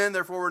avoid sin,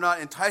 therefore we're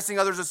not enticing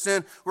others to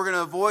sin. We're going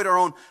to avoid our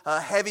own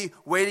heavy,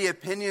 weighty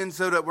opinions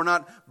so that we're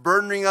not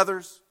burdening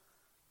others.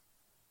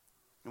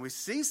 When we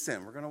see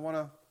sin, we're going to want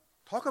to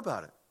talk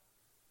about it.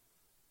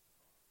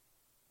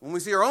 When we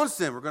see our own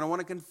sin, we're going to want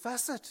to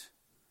confess it.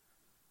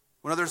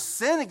 When others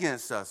sin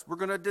against us, we're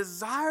going to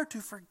desire to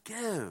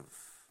forgive.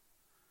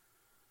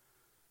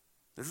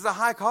 This is a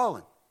high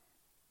calling.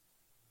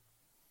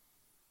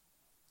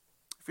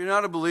 If you're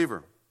not a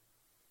believer,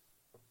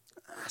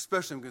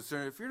 especially I'm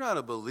concerned, if you're not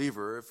a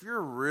believer, if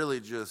you're really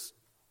just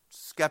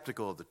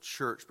skeptical of the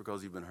church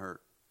because you've been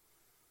hurt,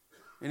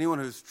 anyone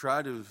who's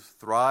tried to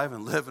thrive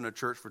and live in a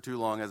church for too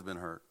long has been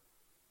hurt.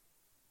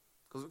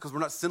 Because we're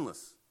not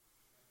sinless.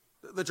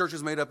 The church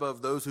is made up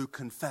of those who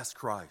confess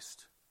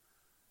Christ.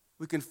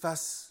 We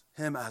confess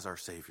him as our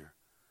Savior.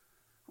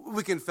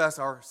 We confess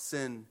our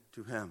sin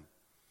to him.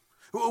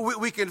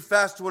 We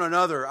confess to one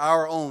another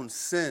our own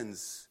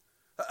sins.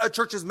 A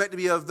church is meant to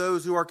be of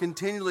those who are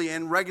continually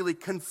and regularly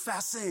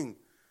confessing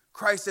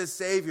Christ as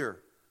Savior,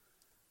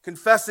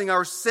 confessing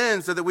our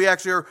sins so that we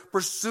actually are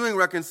pursuing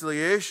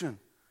reconciliation.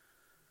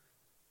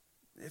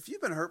 If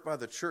you've been hurt by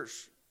the church,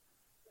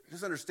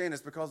 just understand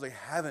it's because they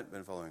haven't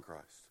been following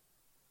Christ.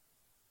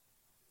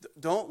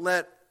 Don't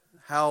let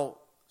how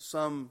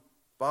some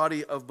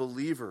body of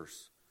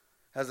believers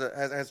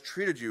has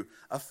treated you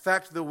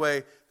affect the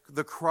way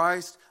the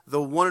Christ,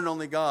 the one and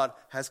only God,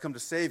 has come to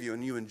save you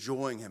and you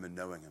enjoying him and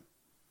knowing him.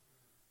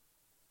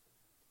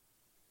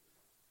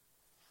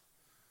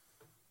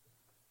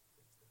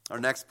 Our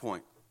next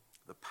point,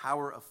 the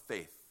power of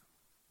faith.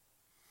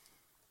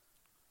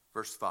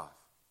 Verse 5.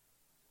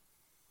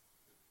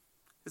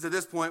 Is at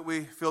this point we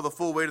feel the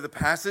full weight of the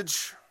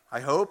passage, I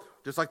hope,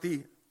 just like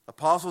the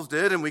apostles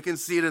did, and we can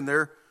see it in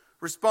their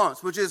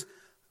response, which is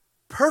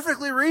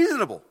perfectly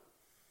reasonable.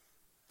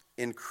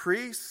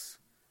 Increase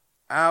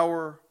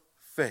our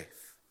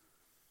faith.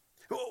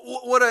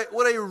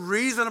 What a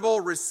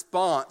reasonable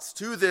response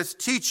to this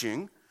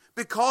teaching,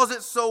 because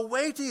it's so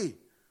weighty.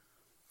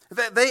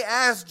 That they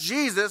ask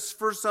Jesus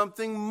for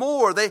something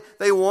more.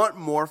 They want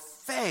more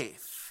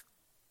faith.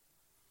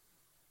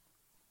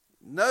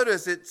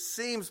 Notice it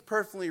seems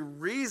perfectly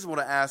reasonable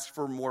to ask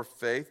for more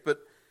faith, but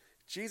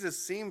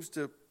Jesus seems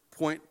to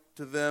point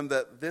to them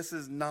that this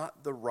is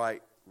not the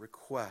right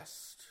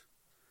request.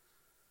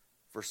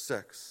 Verse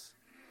 6.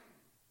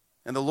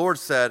 And the Lord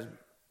said,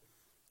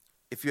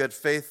 if you had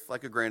faith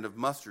like a grain of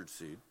mustard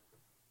seed,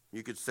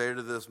 you could say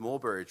to this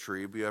mulberry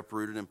tree, be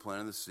uprooted and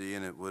planted in the sea,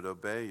 and it would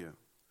obey you.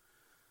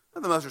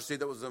 Now, the mustard seed,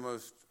 that was the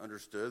most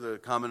understood, the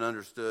common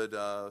understood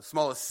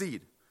smallest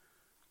seed.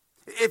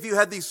 If you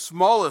had the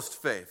smallest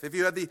faith, if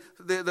you had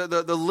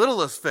the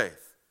littlest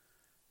faith,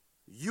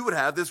 you would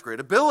have this great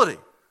ability.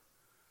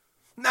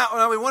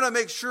 Now we want to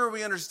make sure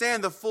we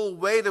understand the full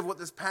weight of what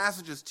this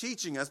passage is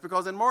teaching us,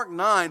 because in Mark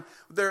 9,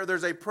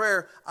 there's a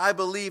prayer, I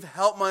believe,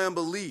 help my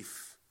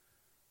unbelief.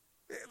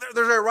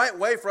 There's a right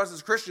way for us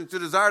as Christians to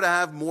desire to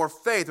have more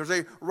faith. There's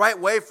a right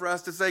way for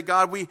us to say,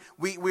 God, we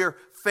are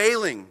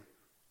failing.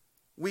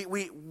 We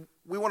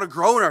want to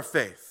grow in our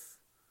faith.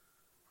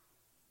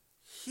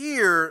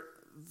 Here,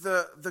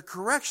 the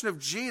correction of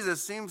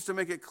Jesus seems to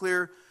make it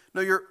clear,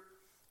 no, you're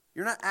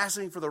not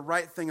asking for the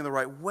right thing in the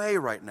right way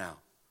right now.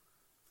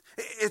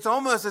 It's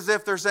almost as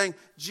if they're saying,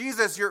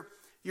 Jesus,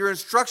 your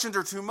instructions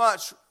are too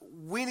much.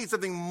 We need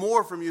something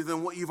more from you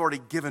than what you've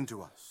already given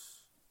to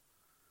us.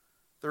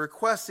 The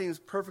request seems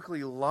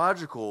perfectly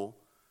logical,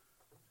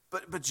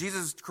 but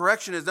Jesus'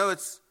 correction is, no,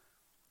 it's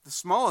the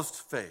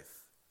smallest faith.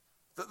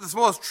 The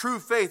smallest true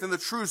faith and the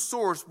true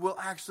source will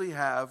actually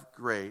have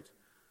great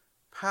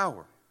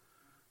power.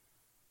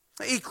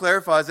 He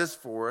clarifies this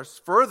for us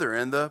further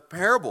in the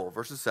parable,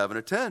 verses 7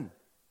 to 10.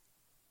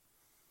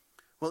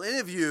 Will any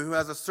of you who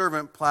has a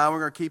servant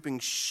plowing or keeping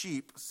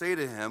sheep say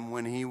to him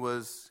when he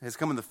has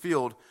come in the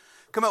field,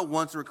 come at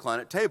once and recline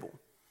at table?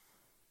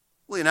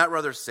 Will he not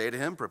rather say to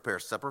him, prepare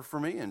supper for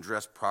me and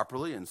dress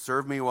properly and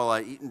serve me while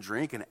I eat and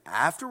drink, and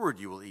afterward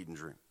you will eat and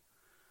drink?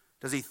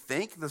 Does he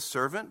thank the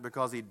servant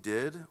because he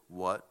did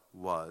what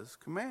was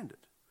commanded?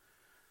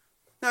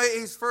 Now,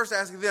 he's first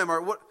asking them,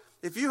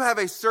 if you have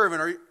a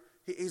servant,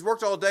 he's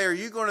worked all day, are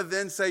you going to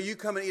then say, you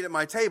come and eat at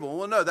my table?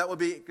 Well, no, that would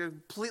be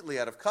completely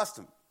out of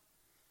custom.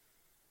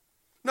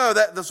 No,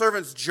 that the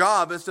servant's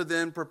job is to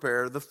then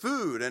prepare the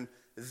food, and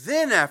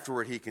then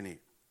afterward he can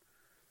eat.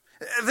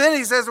 Then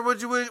he says,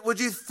 would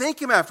you thank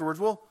him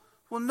afterwards? Well,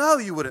 no,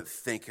 you wouldn't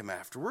thank him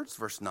afterwards,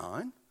 verse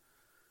 9.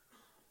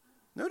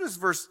 Notice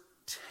verse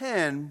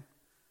 10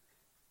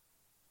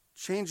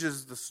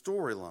 changes the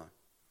storyline.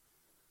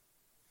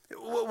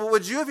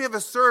 Would you, if you have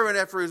a servant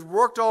after he's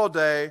worked all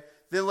day,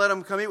 then let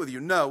him come eat with you?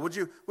 No. Would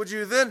you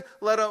then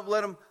let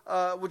him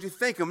would you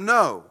thank him?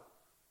 No.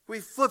 He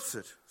flips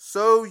it.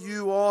 So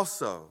you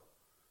also,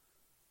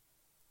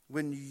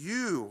 when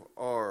you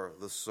are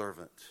the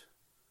servant,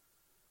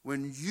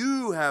 when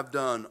you have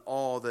done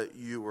all that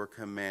you were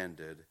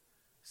commanded,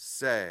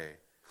 say,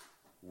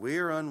 we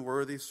are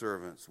unworthy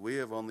servants. We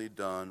have only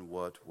done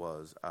what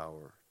was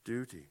our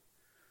duty.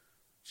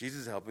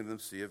 Jesus is helping them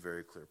see a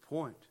very clear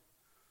point.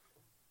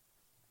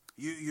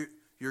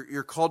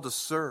 You're called to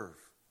serve.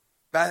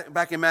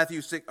 Back in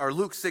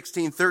Luke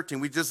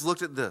 16:13, we just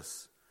looked at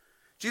this.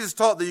 Jesus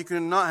taught that you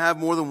cannot have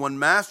more than one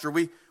master.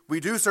 We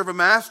do serve a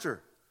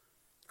master.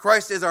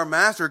 Christ is our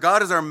master.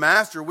 God is our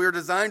master. We are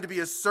designed to be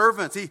his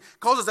servants. He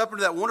calls us up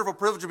into that wonderful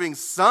privilege of being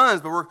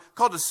sons, but we're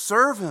called to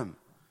serve him.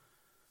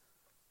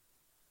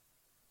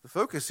 The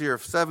focus here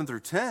of 7 through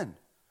 10,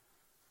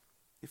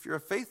 if you're a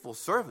faithful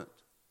servant,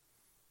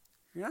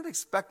 you're not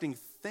expecting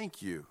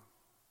thank you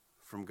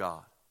from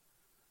God.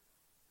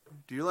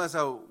 Do you realize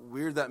how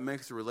weird that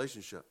makes the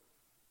relationship?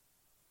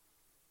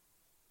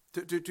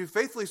 To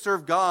faithfully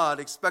serve God,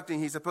 expecting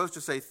he's supposed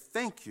to say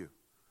thank you.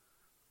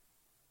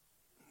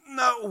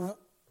 No,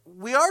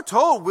 we are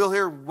told we'll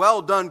hear,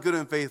 well done, good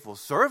and faithful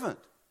servant.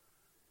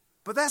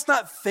 But that's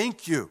not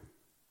thank you.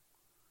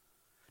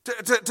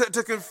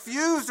 To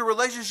confuse the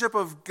relationship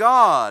of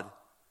God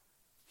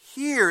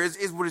here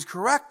is what he's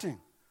correcting.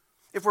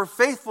 If we're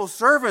faithful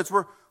servants,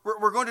 we're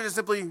going to just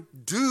simply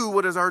do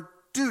what is our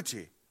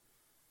duty.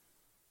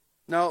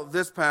 Now,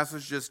 this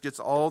passage just gets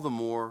all the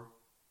more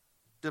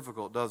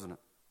difficult, doesn't it?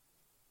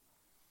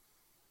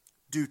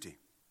 Duty.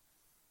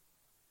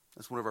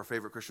 That's one of our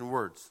favorite Christian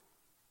words.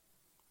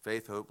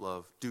 Faith, hope,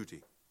 love,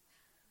 duty.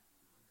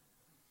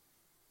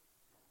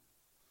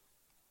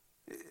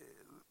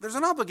 There's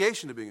an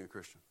obligation to being a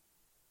Christian.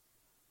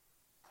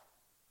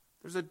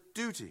 There's a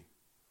duty.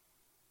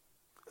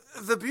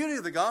 The beauty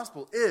of the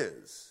gospel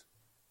is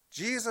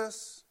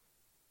Jesus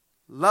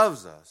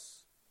loves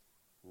us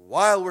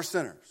while we're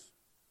sinners.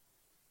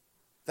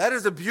 That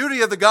is the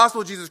beauty of the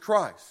gospel of Jesus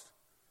Christ.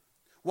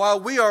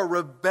 While we are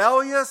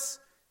rebellious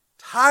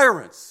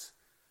tyrants,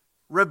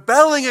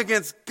 rebelling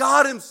against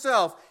God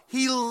himself,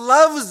 he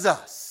loves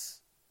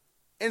us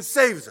and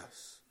saves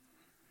us.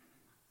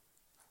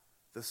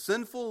 The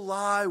sinful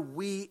lie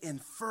we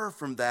infer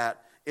from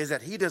that is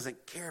that he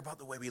doesn't care about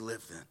the way we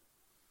live then.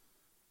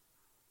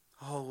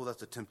 Oh, well,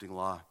 that's a tempting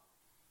lie.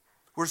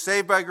 We're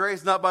saved by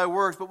grace, not by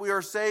works, but we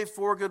are saved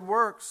for good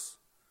works.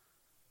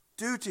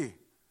 Duty.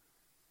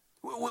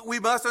 We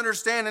must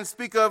understand and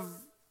speak of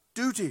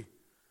duty.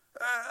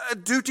 A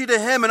duty to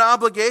him, an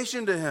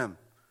obligation to him.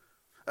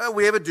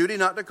 We have a duty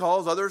not to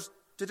cause others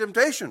to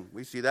temptation.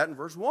 We see that in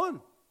verse 1.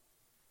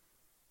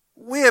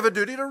 We have a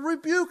duty to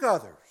rebuke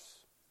others.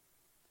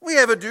 We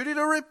have a duty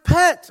to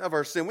repent of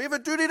our sin. We have a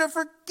duty to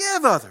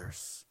forgive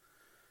others.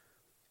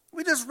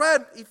 We just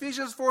read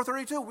Ephesians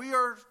 4:32. We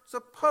are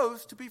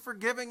supposed to be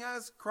forgiving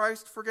as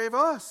Christ forgave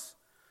us.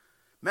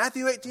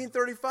 Matthew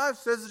 18:35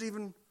 says it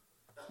even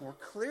more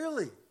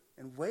clearly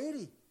and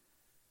weighty.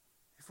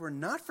 If we're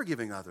not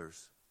forgiving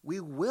others, we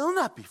will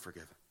not be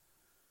forgiven.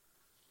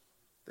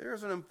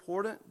 There's an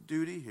important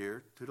duty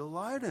here to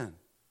delight in.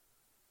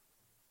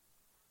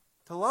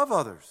 To love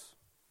others.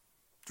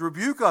 To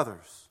rebuke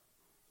others.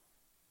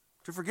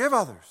 To forgive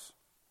others.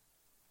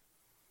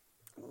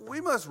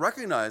 We must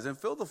recognize and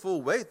feel the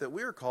full weight that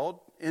we are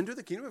called into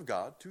the kingdom of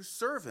God to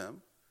serve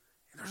him.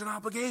 And there's an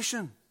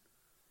obligation.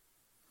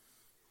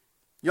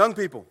 Young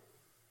people,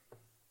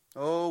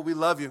 oh, we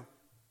love you.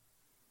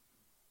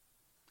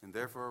 And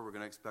therefore, we're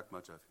going to expect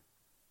much of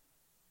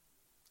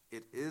you.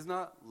 It is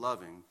not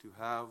loving to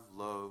have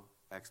low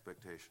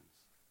expectations.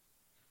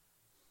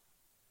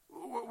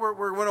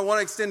 We're going to want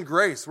to extend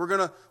grace. We're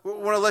going to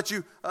want to let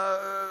you.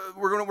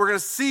 We're going to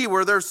see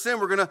where there's sin.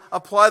 We're going to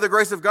apply the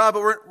grace of God,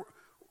 but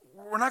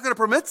we're not going to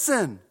permit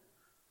sin.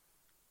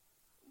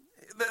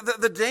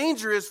 The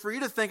danger is for you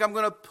to think, I'm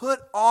going to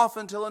put off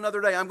until another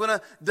day. I'm going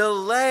to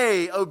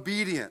delay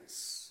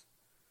obedience.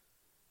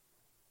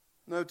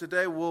 No,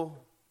 today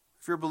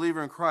if you're a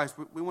believer in Christ,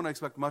 we want to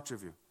expect much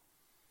of you.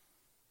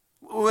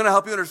 We want to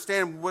help you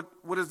understand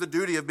what is the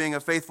duty of being a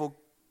faithful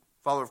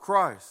follower of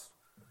Christ.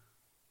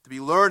 To be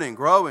learning,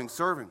 growing,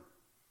 serving.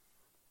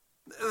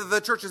 The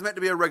church is meant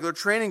to be a regular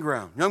training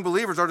ground. Young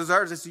believers, our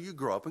desire is to see you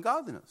grow up in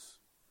godliness.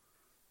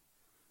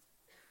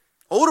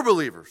 Older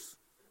believers,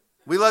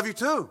 we love you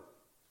too.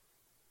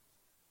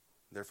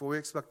 Therefore, we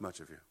expect much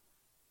of you.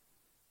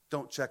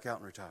 Don't check out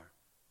and retire.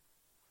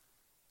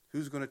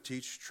 Who's going to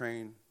teach,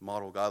 train,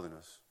 model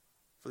godliness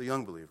for the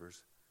young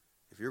believers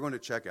if you're going to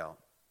check out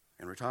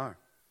and retire?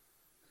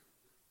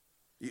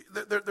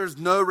 There's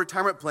no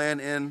retirement plan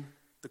in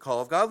the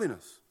call of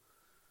godliness.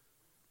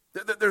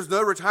 There's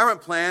no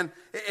retirement plan.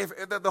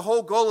 If the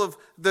whole goal of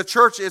the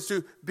church is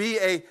to be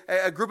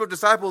a group of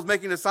disciples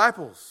making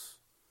disciples,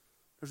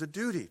 there's a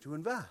duty to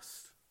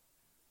invest.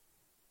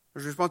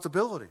 There's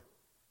responsibility.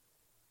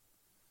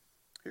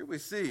 Here we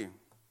see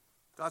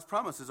God's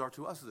promises are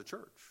to us as a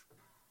church.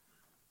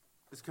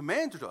 His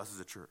command to us as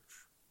a church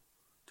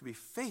to be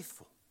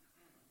faithful,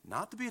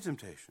 not to be a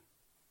temptation,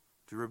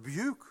 to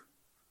rebuke,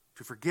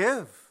 to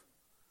forgive,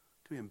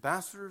 to be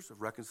ambassadors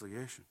of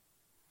reconciliation.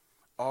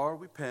 Are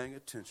we paying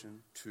attention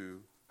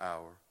to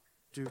our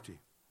duty?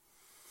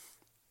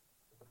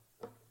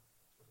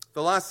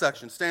 The last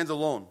section stands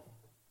alone.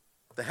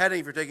 The heading,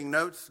 if you're taking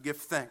notes, give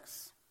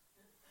thanks.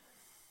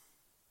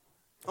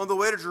 On the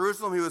way to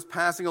Jerusalem, he was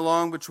passing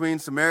along between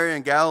Samaria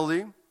and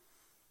Galilee.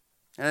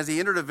 And as he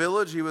entered a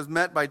village, he was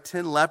met by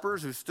 10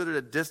 lepers who stood at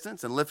a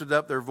distance and lifted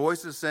up their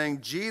voices,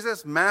 saying,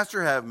 Jesus,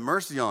 Master, have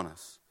mercy on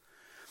us.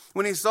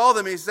 When he saw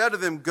them, he said to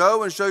them,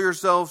 "Go and show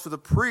yourselves to the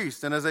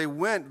priest." And as they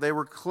went, they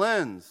were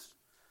cleansed.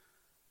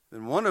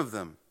 Then one of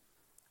them,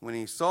 when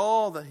he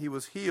saw that he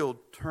was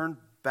healed, turned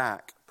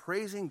back,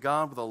 praising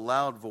God with a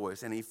loud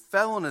voice. And he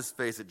fell on his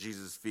face at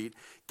Jesus' feet,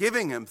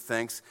 giving him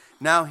thanks.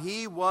 Now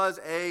he was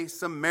a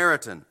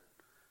Samaritan.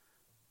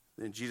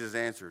 Then Jesus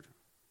answered,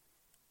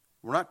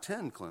 "Were not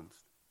 10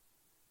 cleansed?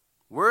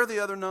 Where are the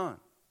other 9?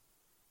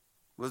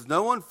 Was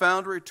no one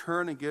found to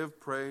return and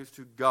give praise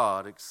to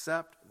God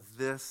except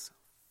this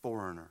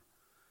foreigner?"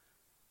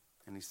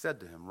 And he said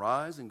to him,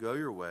 "Rise and go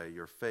your way.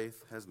 Your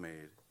faith has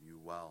made you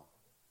well."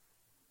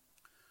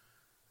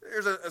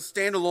 There's a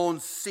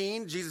standalone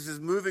scene. Jesus is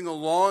moving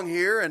along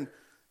here, and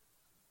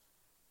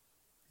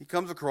he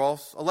comes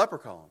across a leper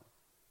colony.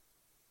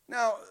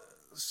 Now,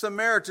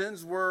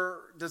 Samaritans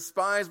were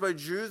despised by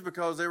Jews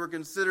because they were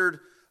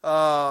considered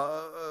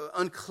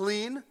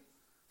unclean.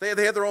 They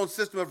had their own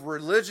system of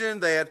religion.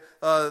 They had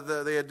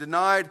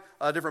denied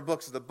different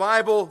books of the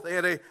Bible. They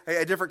had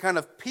a different kind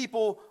of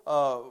people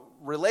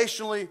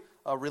relationally,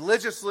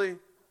 religiously.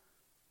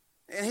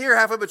 And here,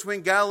 halfway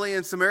between Galilee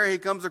and Samaria, he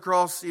comes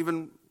across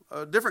even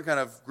a different kind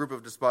of group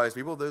of despised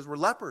people. Those were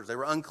lepers. They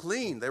were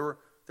unclean. They were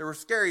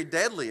scary,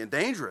 deadly, and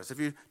dangerous. If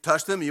you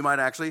touched them, you might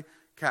actually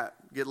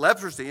get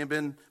leprosy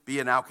and be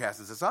an outcast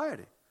in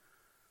society.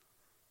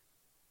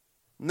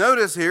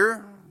 Notice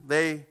here,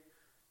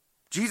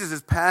 Jesus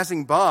is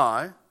passing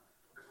by.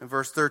 In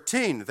verse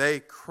 13, they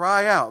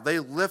cry out. They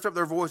lift up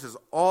their voices,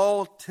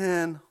 all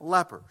 10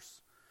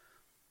 lepers.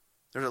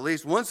 There's at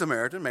least one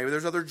Samaritan. Maybe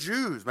there's other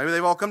Jews. Maybe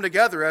they've all come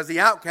together as the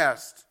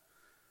outcast.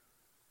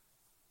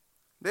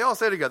 They all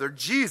say together,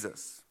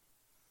 "Jesus,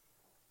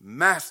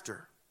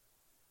 Master,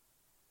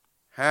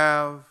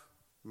 have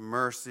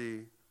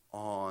mercy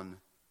on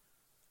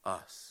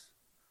us."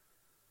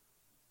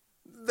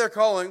 They're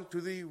calling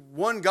to the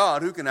one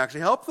God who can actually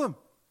help them.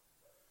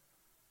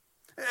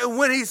 And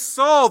when he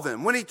saw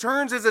them, when he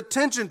turns his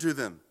attention to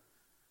them,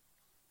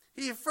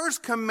 he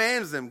first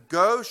commands them,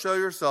 "Go show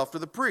yourself to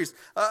the priest."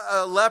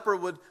 A leper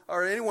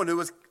or anyone who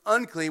was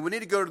unclean would need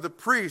to go to the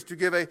priest to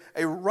give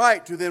a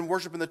right to then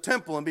worship in the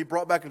temple and be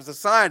brought back into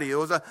society. It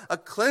was a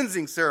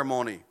cleansing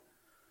ceremony.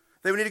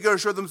 They would need to go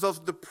show themselves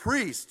to the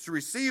priest to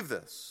receive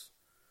this.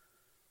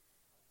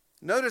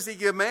 Notice he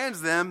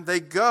commands them, they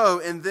go,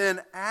 and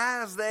then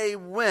as they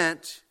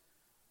went,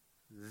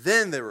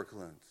 then they were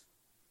cleansed.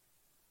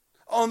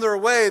 On their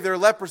way, their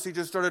leprosy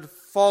just started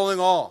falling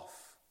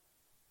off.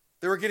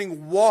 They were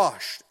getting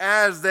washed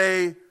as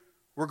they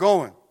were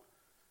going.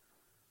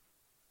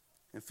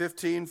 And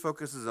 15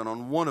 focuses in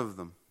on one of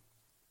them.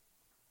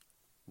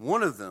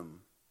 One of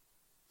them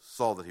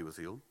saw that he was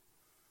healed.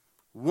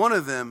 One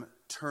of them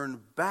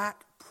turned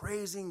back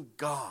praising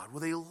God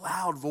with a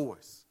loud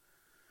voice.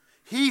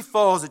 He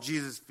falls at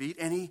Jesus' feet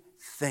and he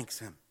thanks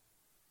him.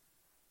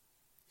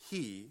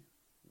 He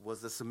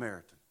was the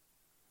Samaritan.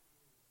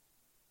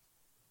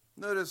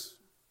 Notice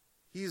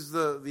he's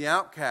the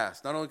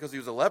outcast, not only because he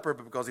was a leper,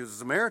 but because he was a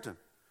Samaritan.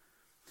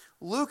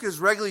 Luke is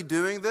regularly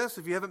doing this.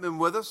 If you haven't been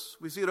with us,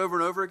 we see it over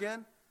and over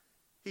again.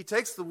 He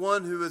takes the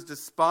one who is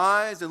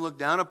despised and looked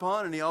down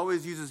upon, and he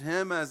always uses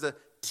him as a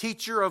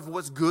teacher of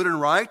what's good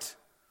and right.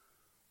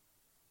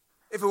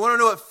 If we want to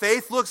know what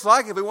faith looks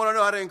like, if we want to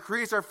know how to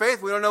increase our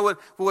faith, we don't know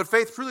what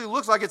faith truly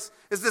looks like, it's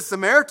this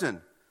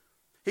Samaritan.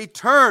 He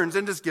turns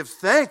and just gives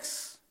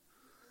thanks.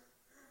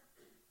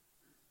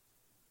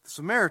 The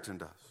Samaritan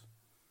does.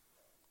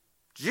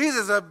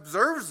 Jesus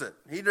observes it.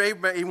 He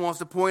wants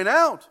to point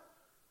out.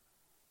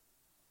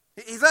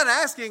 He's not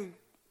asking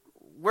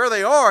where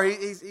they are.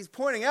 He's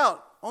pointing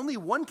out only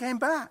one came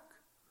back.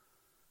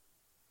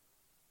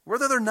 Where are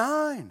the other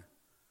 9?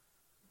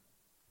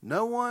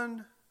 No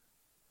one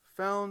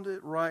found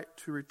it right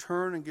to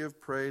return and give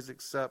praise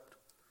except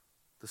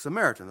the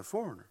Samaritan, the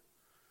foreigner.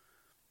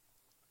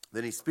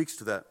 Then he speaks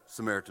to that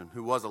Samaritan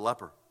who was a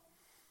leper.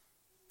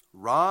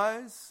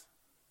 "Rise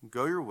and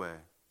go your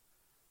way.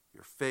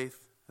 Your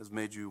faith has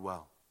made you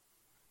well."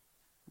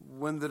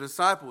 When the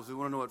disciples who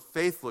want to know what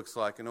faith looks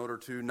like in order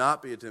to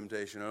not be a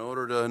temptation, in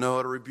order to know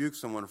how to rebuke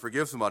someone,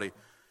 forgive somebody,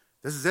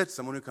 this is it.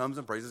 Someone who comes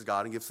and praises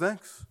God and gives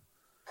thanks.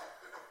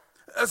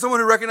 Someone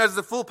who recognizes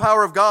the full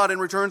power of God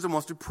and returns and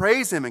wants to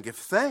praise him and give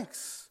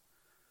thanks.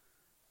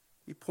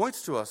 He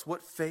points to us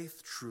what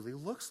faith truly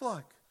looks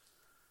like.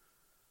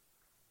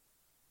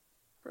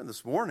 Friend,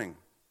 this morning,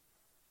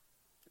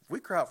 if we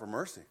cry out for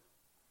mercy,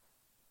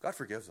 God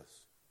forgives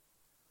us.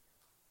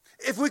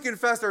 If we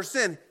confess our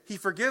sin, he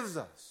forgives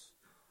us.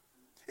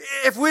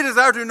 If we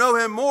desire to know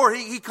him more,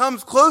 he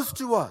comes close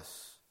to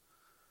us.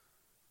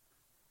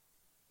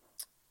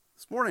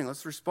 This morning,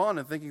 let's respond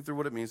in thinking through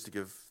what it means to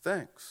give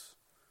thanks.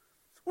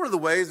 One of the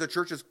ways the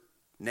church has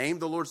named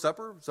the Lord's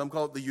Supper, some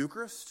call it the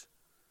Eucharist,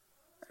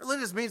 it really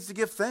just means to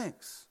give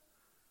thanks.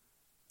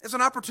 It's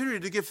an opportunity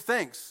to give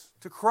thanks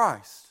to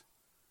Christ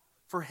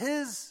for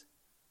his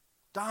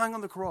dying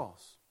on the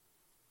cross,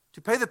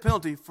 to pay the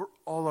penalty for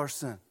all our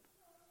sin.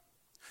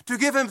 To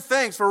give him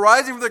thanks for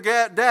rising from the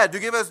dead, to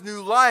give us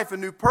new life and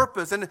new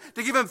purpose, and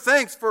to give him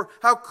thanks for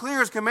how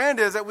clear his command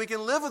is that we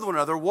can live with one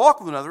another, walk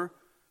with one another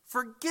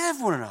Forgive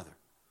one another.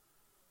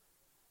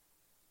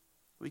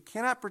 We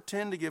cannot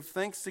pretend to give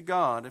thanks to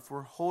God if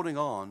we're holding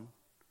on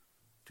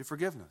to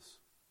forgiveness.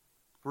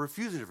 We're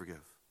refusing to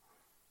forgive.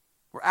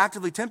 We're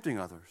actively tempting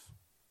others.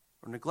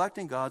 We're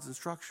neglecting God's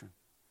instruction.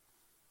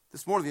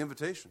 This morning, the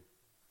invitation.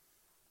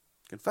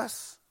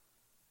 Confess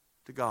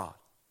to God.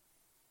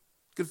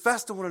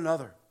 Confess to one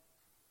another.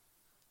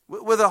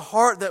 With a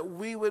heart that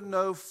we would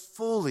know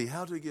fully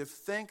how to give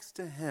thanks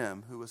to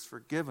Him who has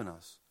forgiven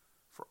us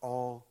for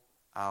all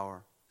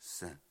our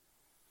sin.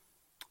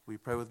 Will you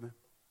pray with me?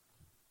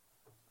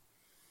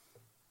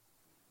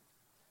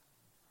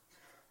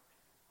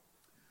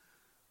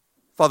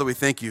 Father, we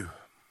thank you.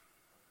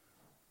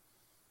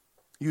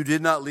 You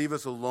did not leave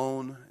us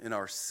alone in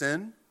our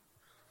sin.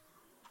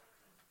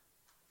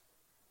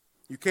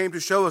 You came to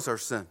show us our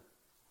sin.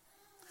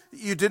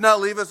 You did not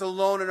leave us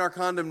alone in our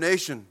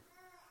condemnation.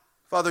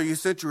 Father, you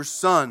sent your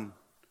Son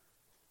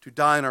to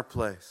die in our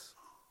place,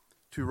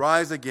 to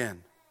rise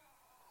again.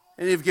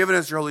 And you've given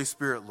us your Holy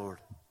Spirit, Lord.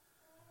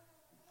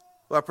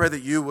 Lord, I pray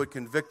that you would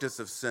convict us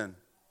of sin.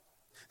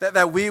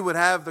 That we would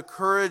have the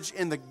courage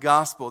in the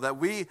gospel, that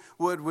we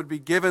would be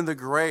given the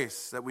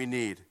grace that we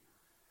need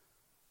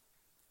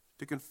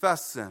to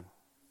confess sin,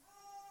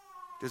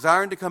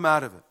 desiring to come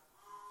out of it.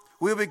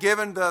 We will be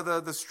given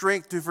the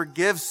strength to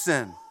forgive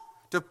sin,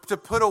 to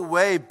put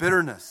away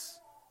bitterness,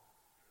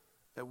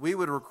 that we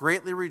would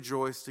greatly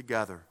rejoice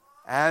together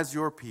as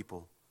your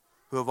people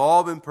who have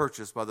all been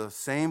purchased by the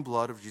same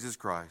blood of Jesus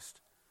Christ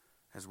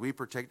as we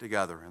partake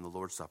together in the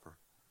Lord's Supper.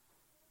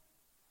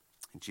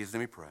 In Jesus'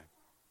 name we pray.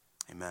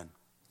 Amen.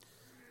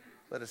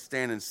 Let us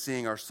stand and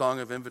sing our song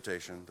of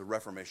invitation, the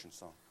Reformation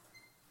song.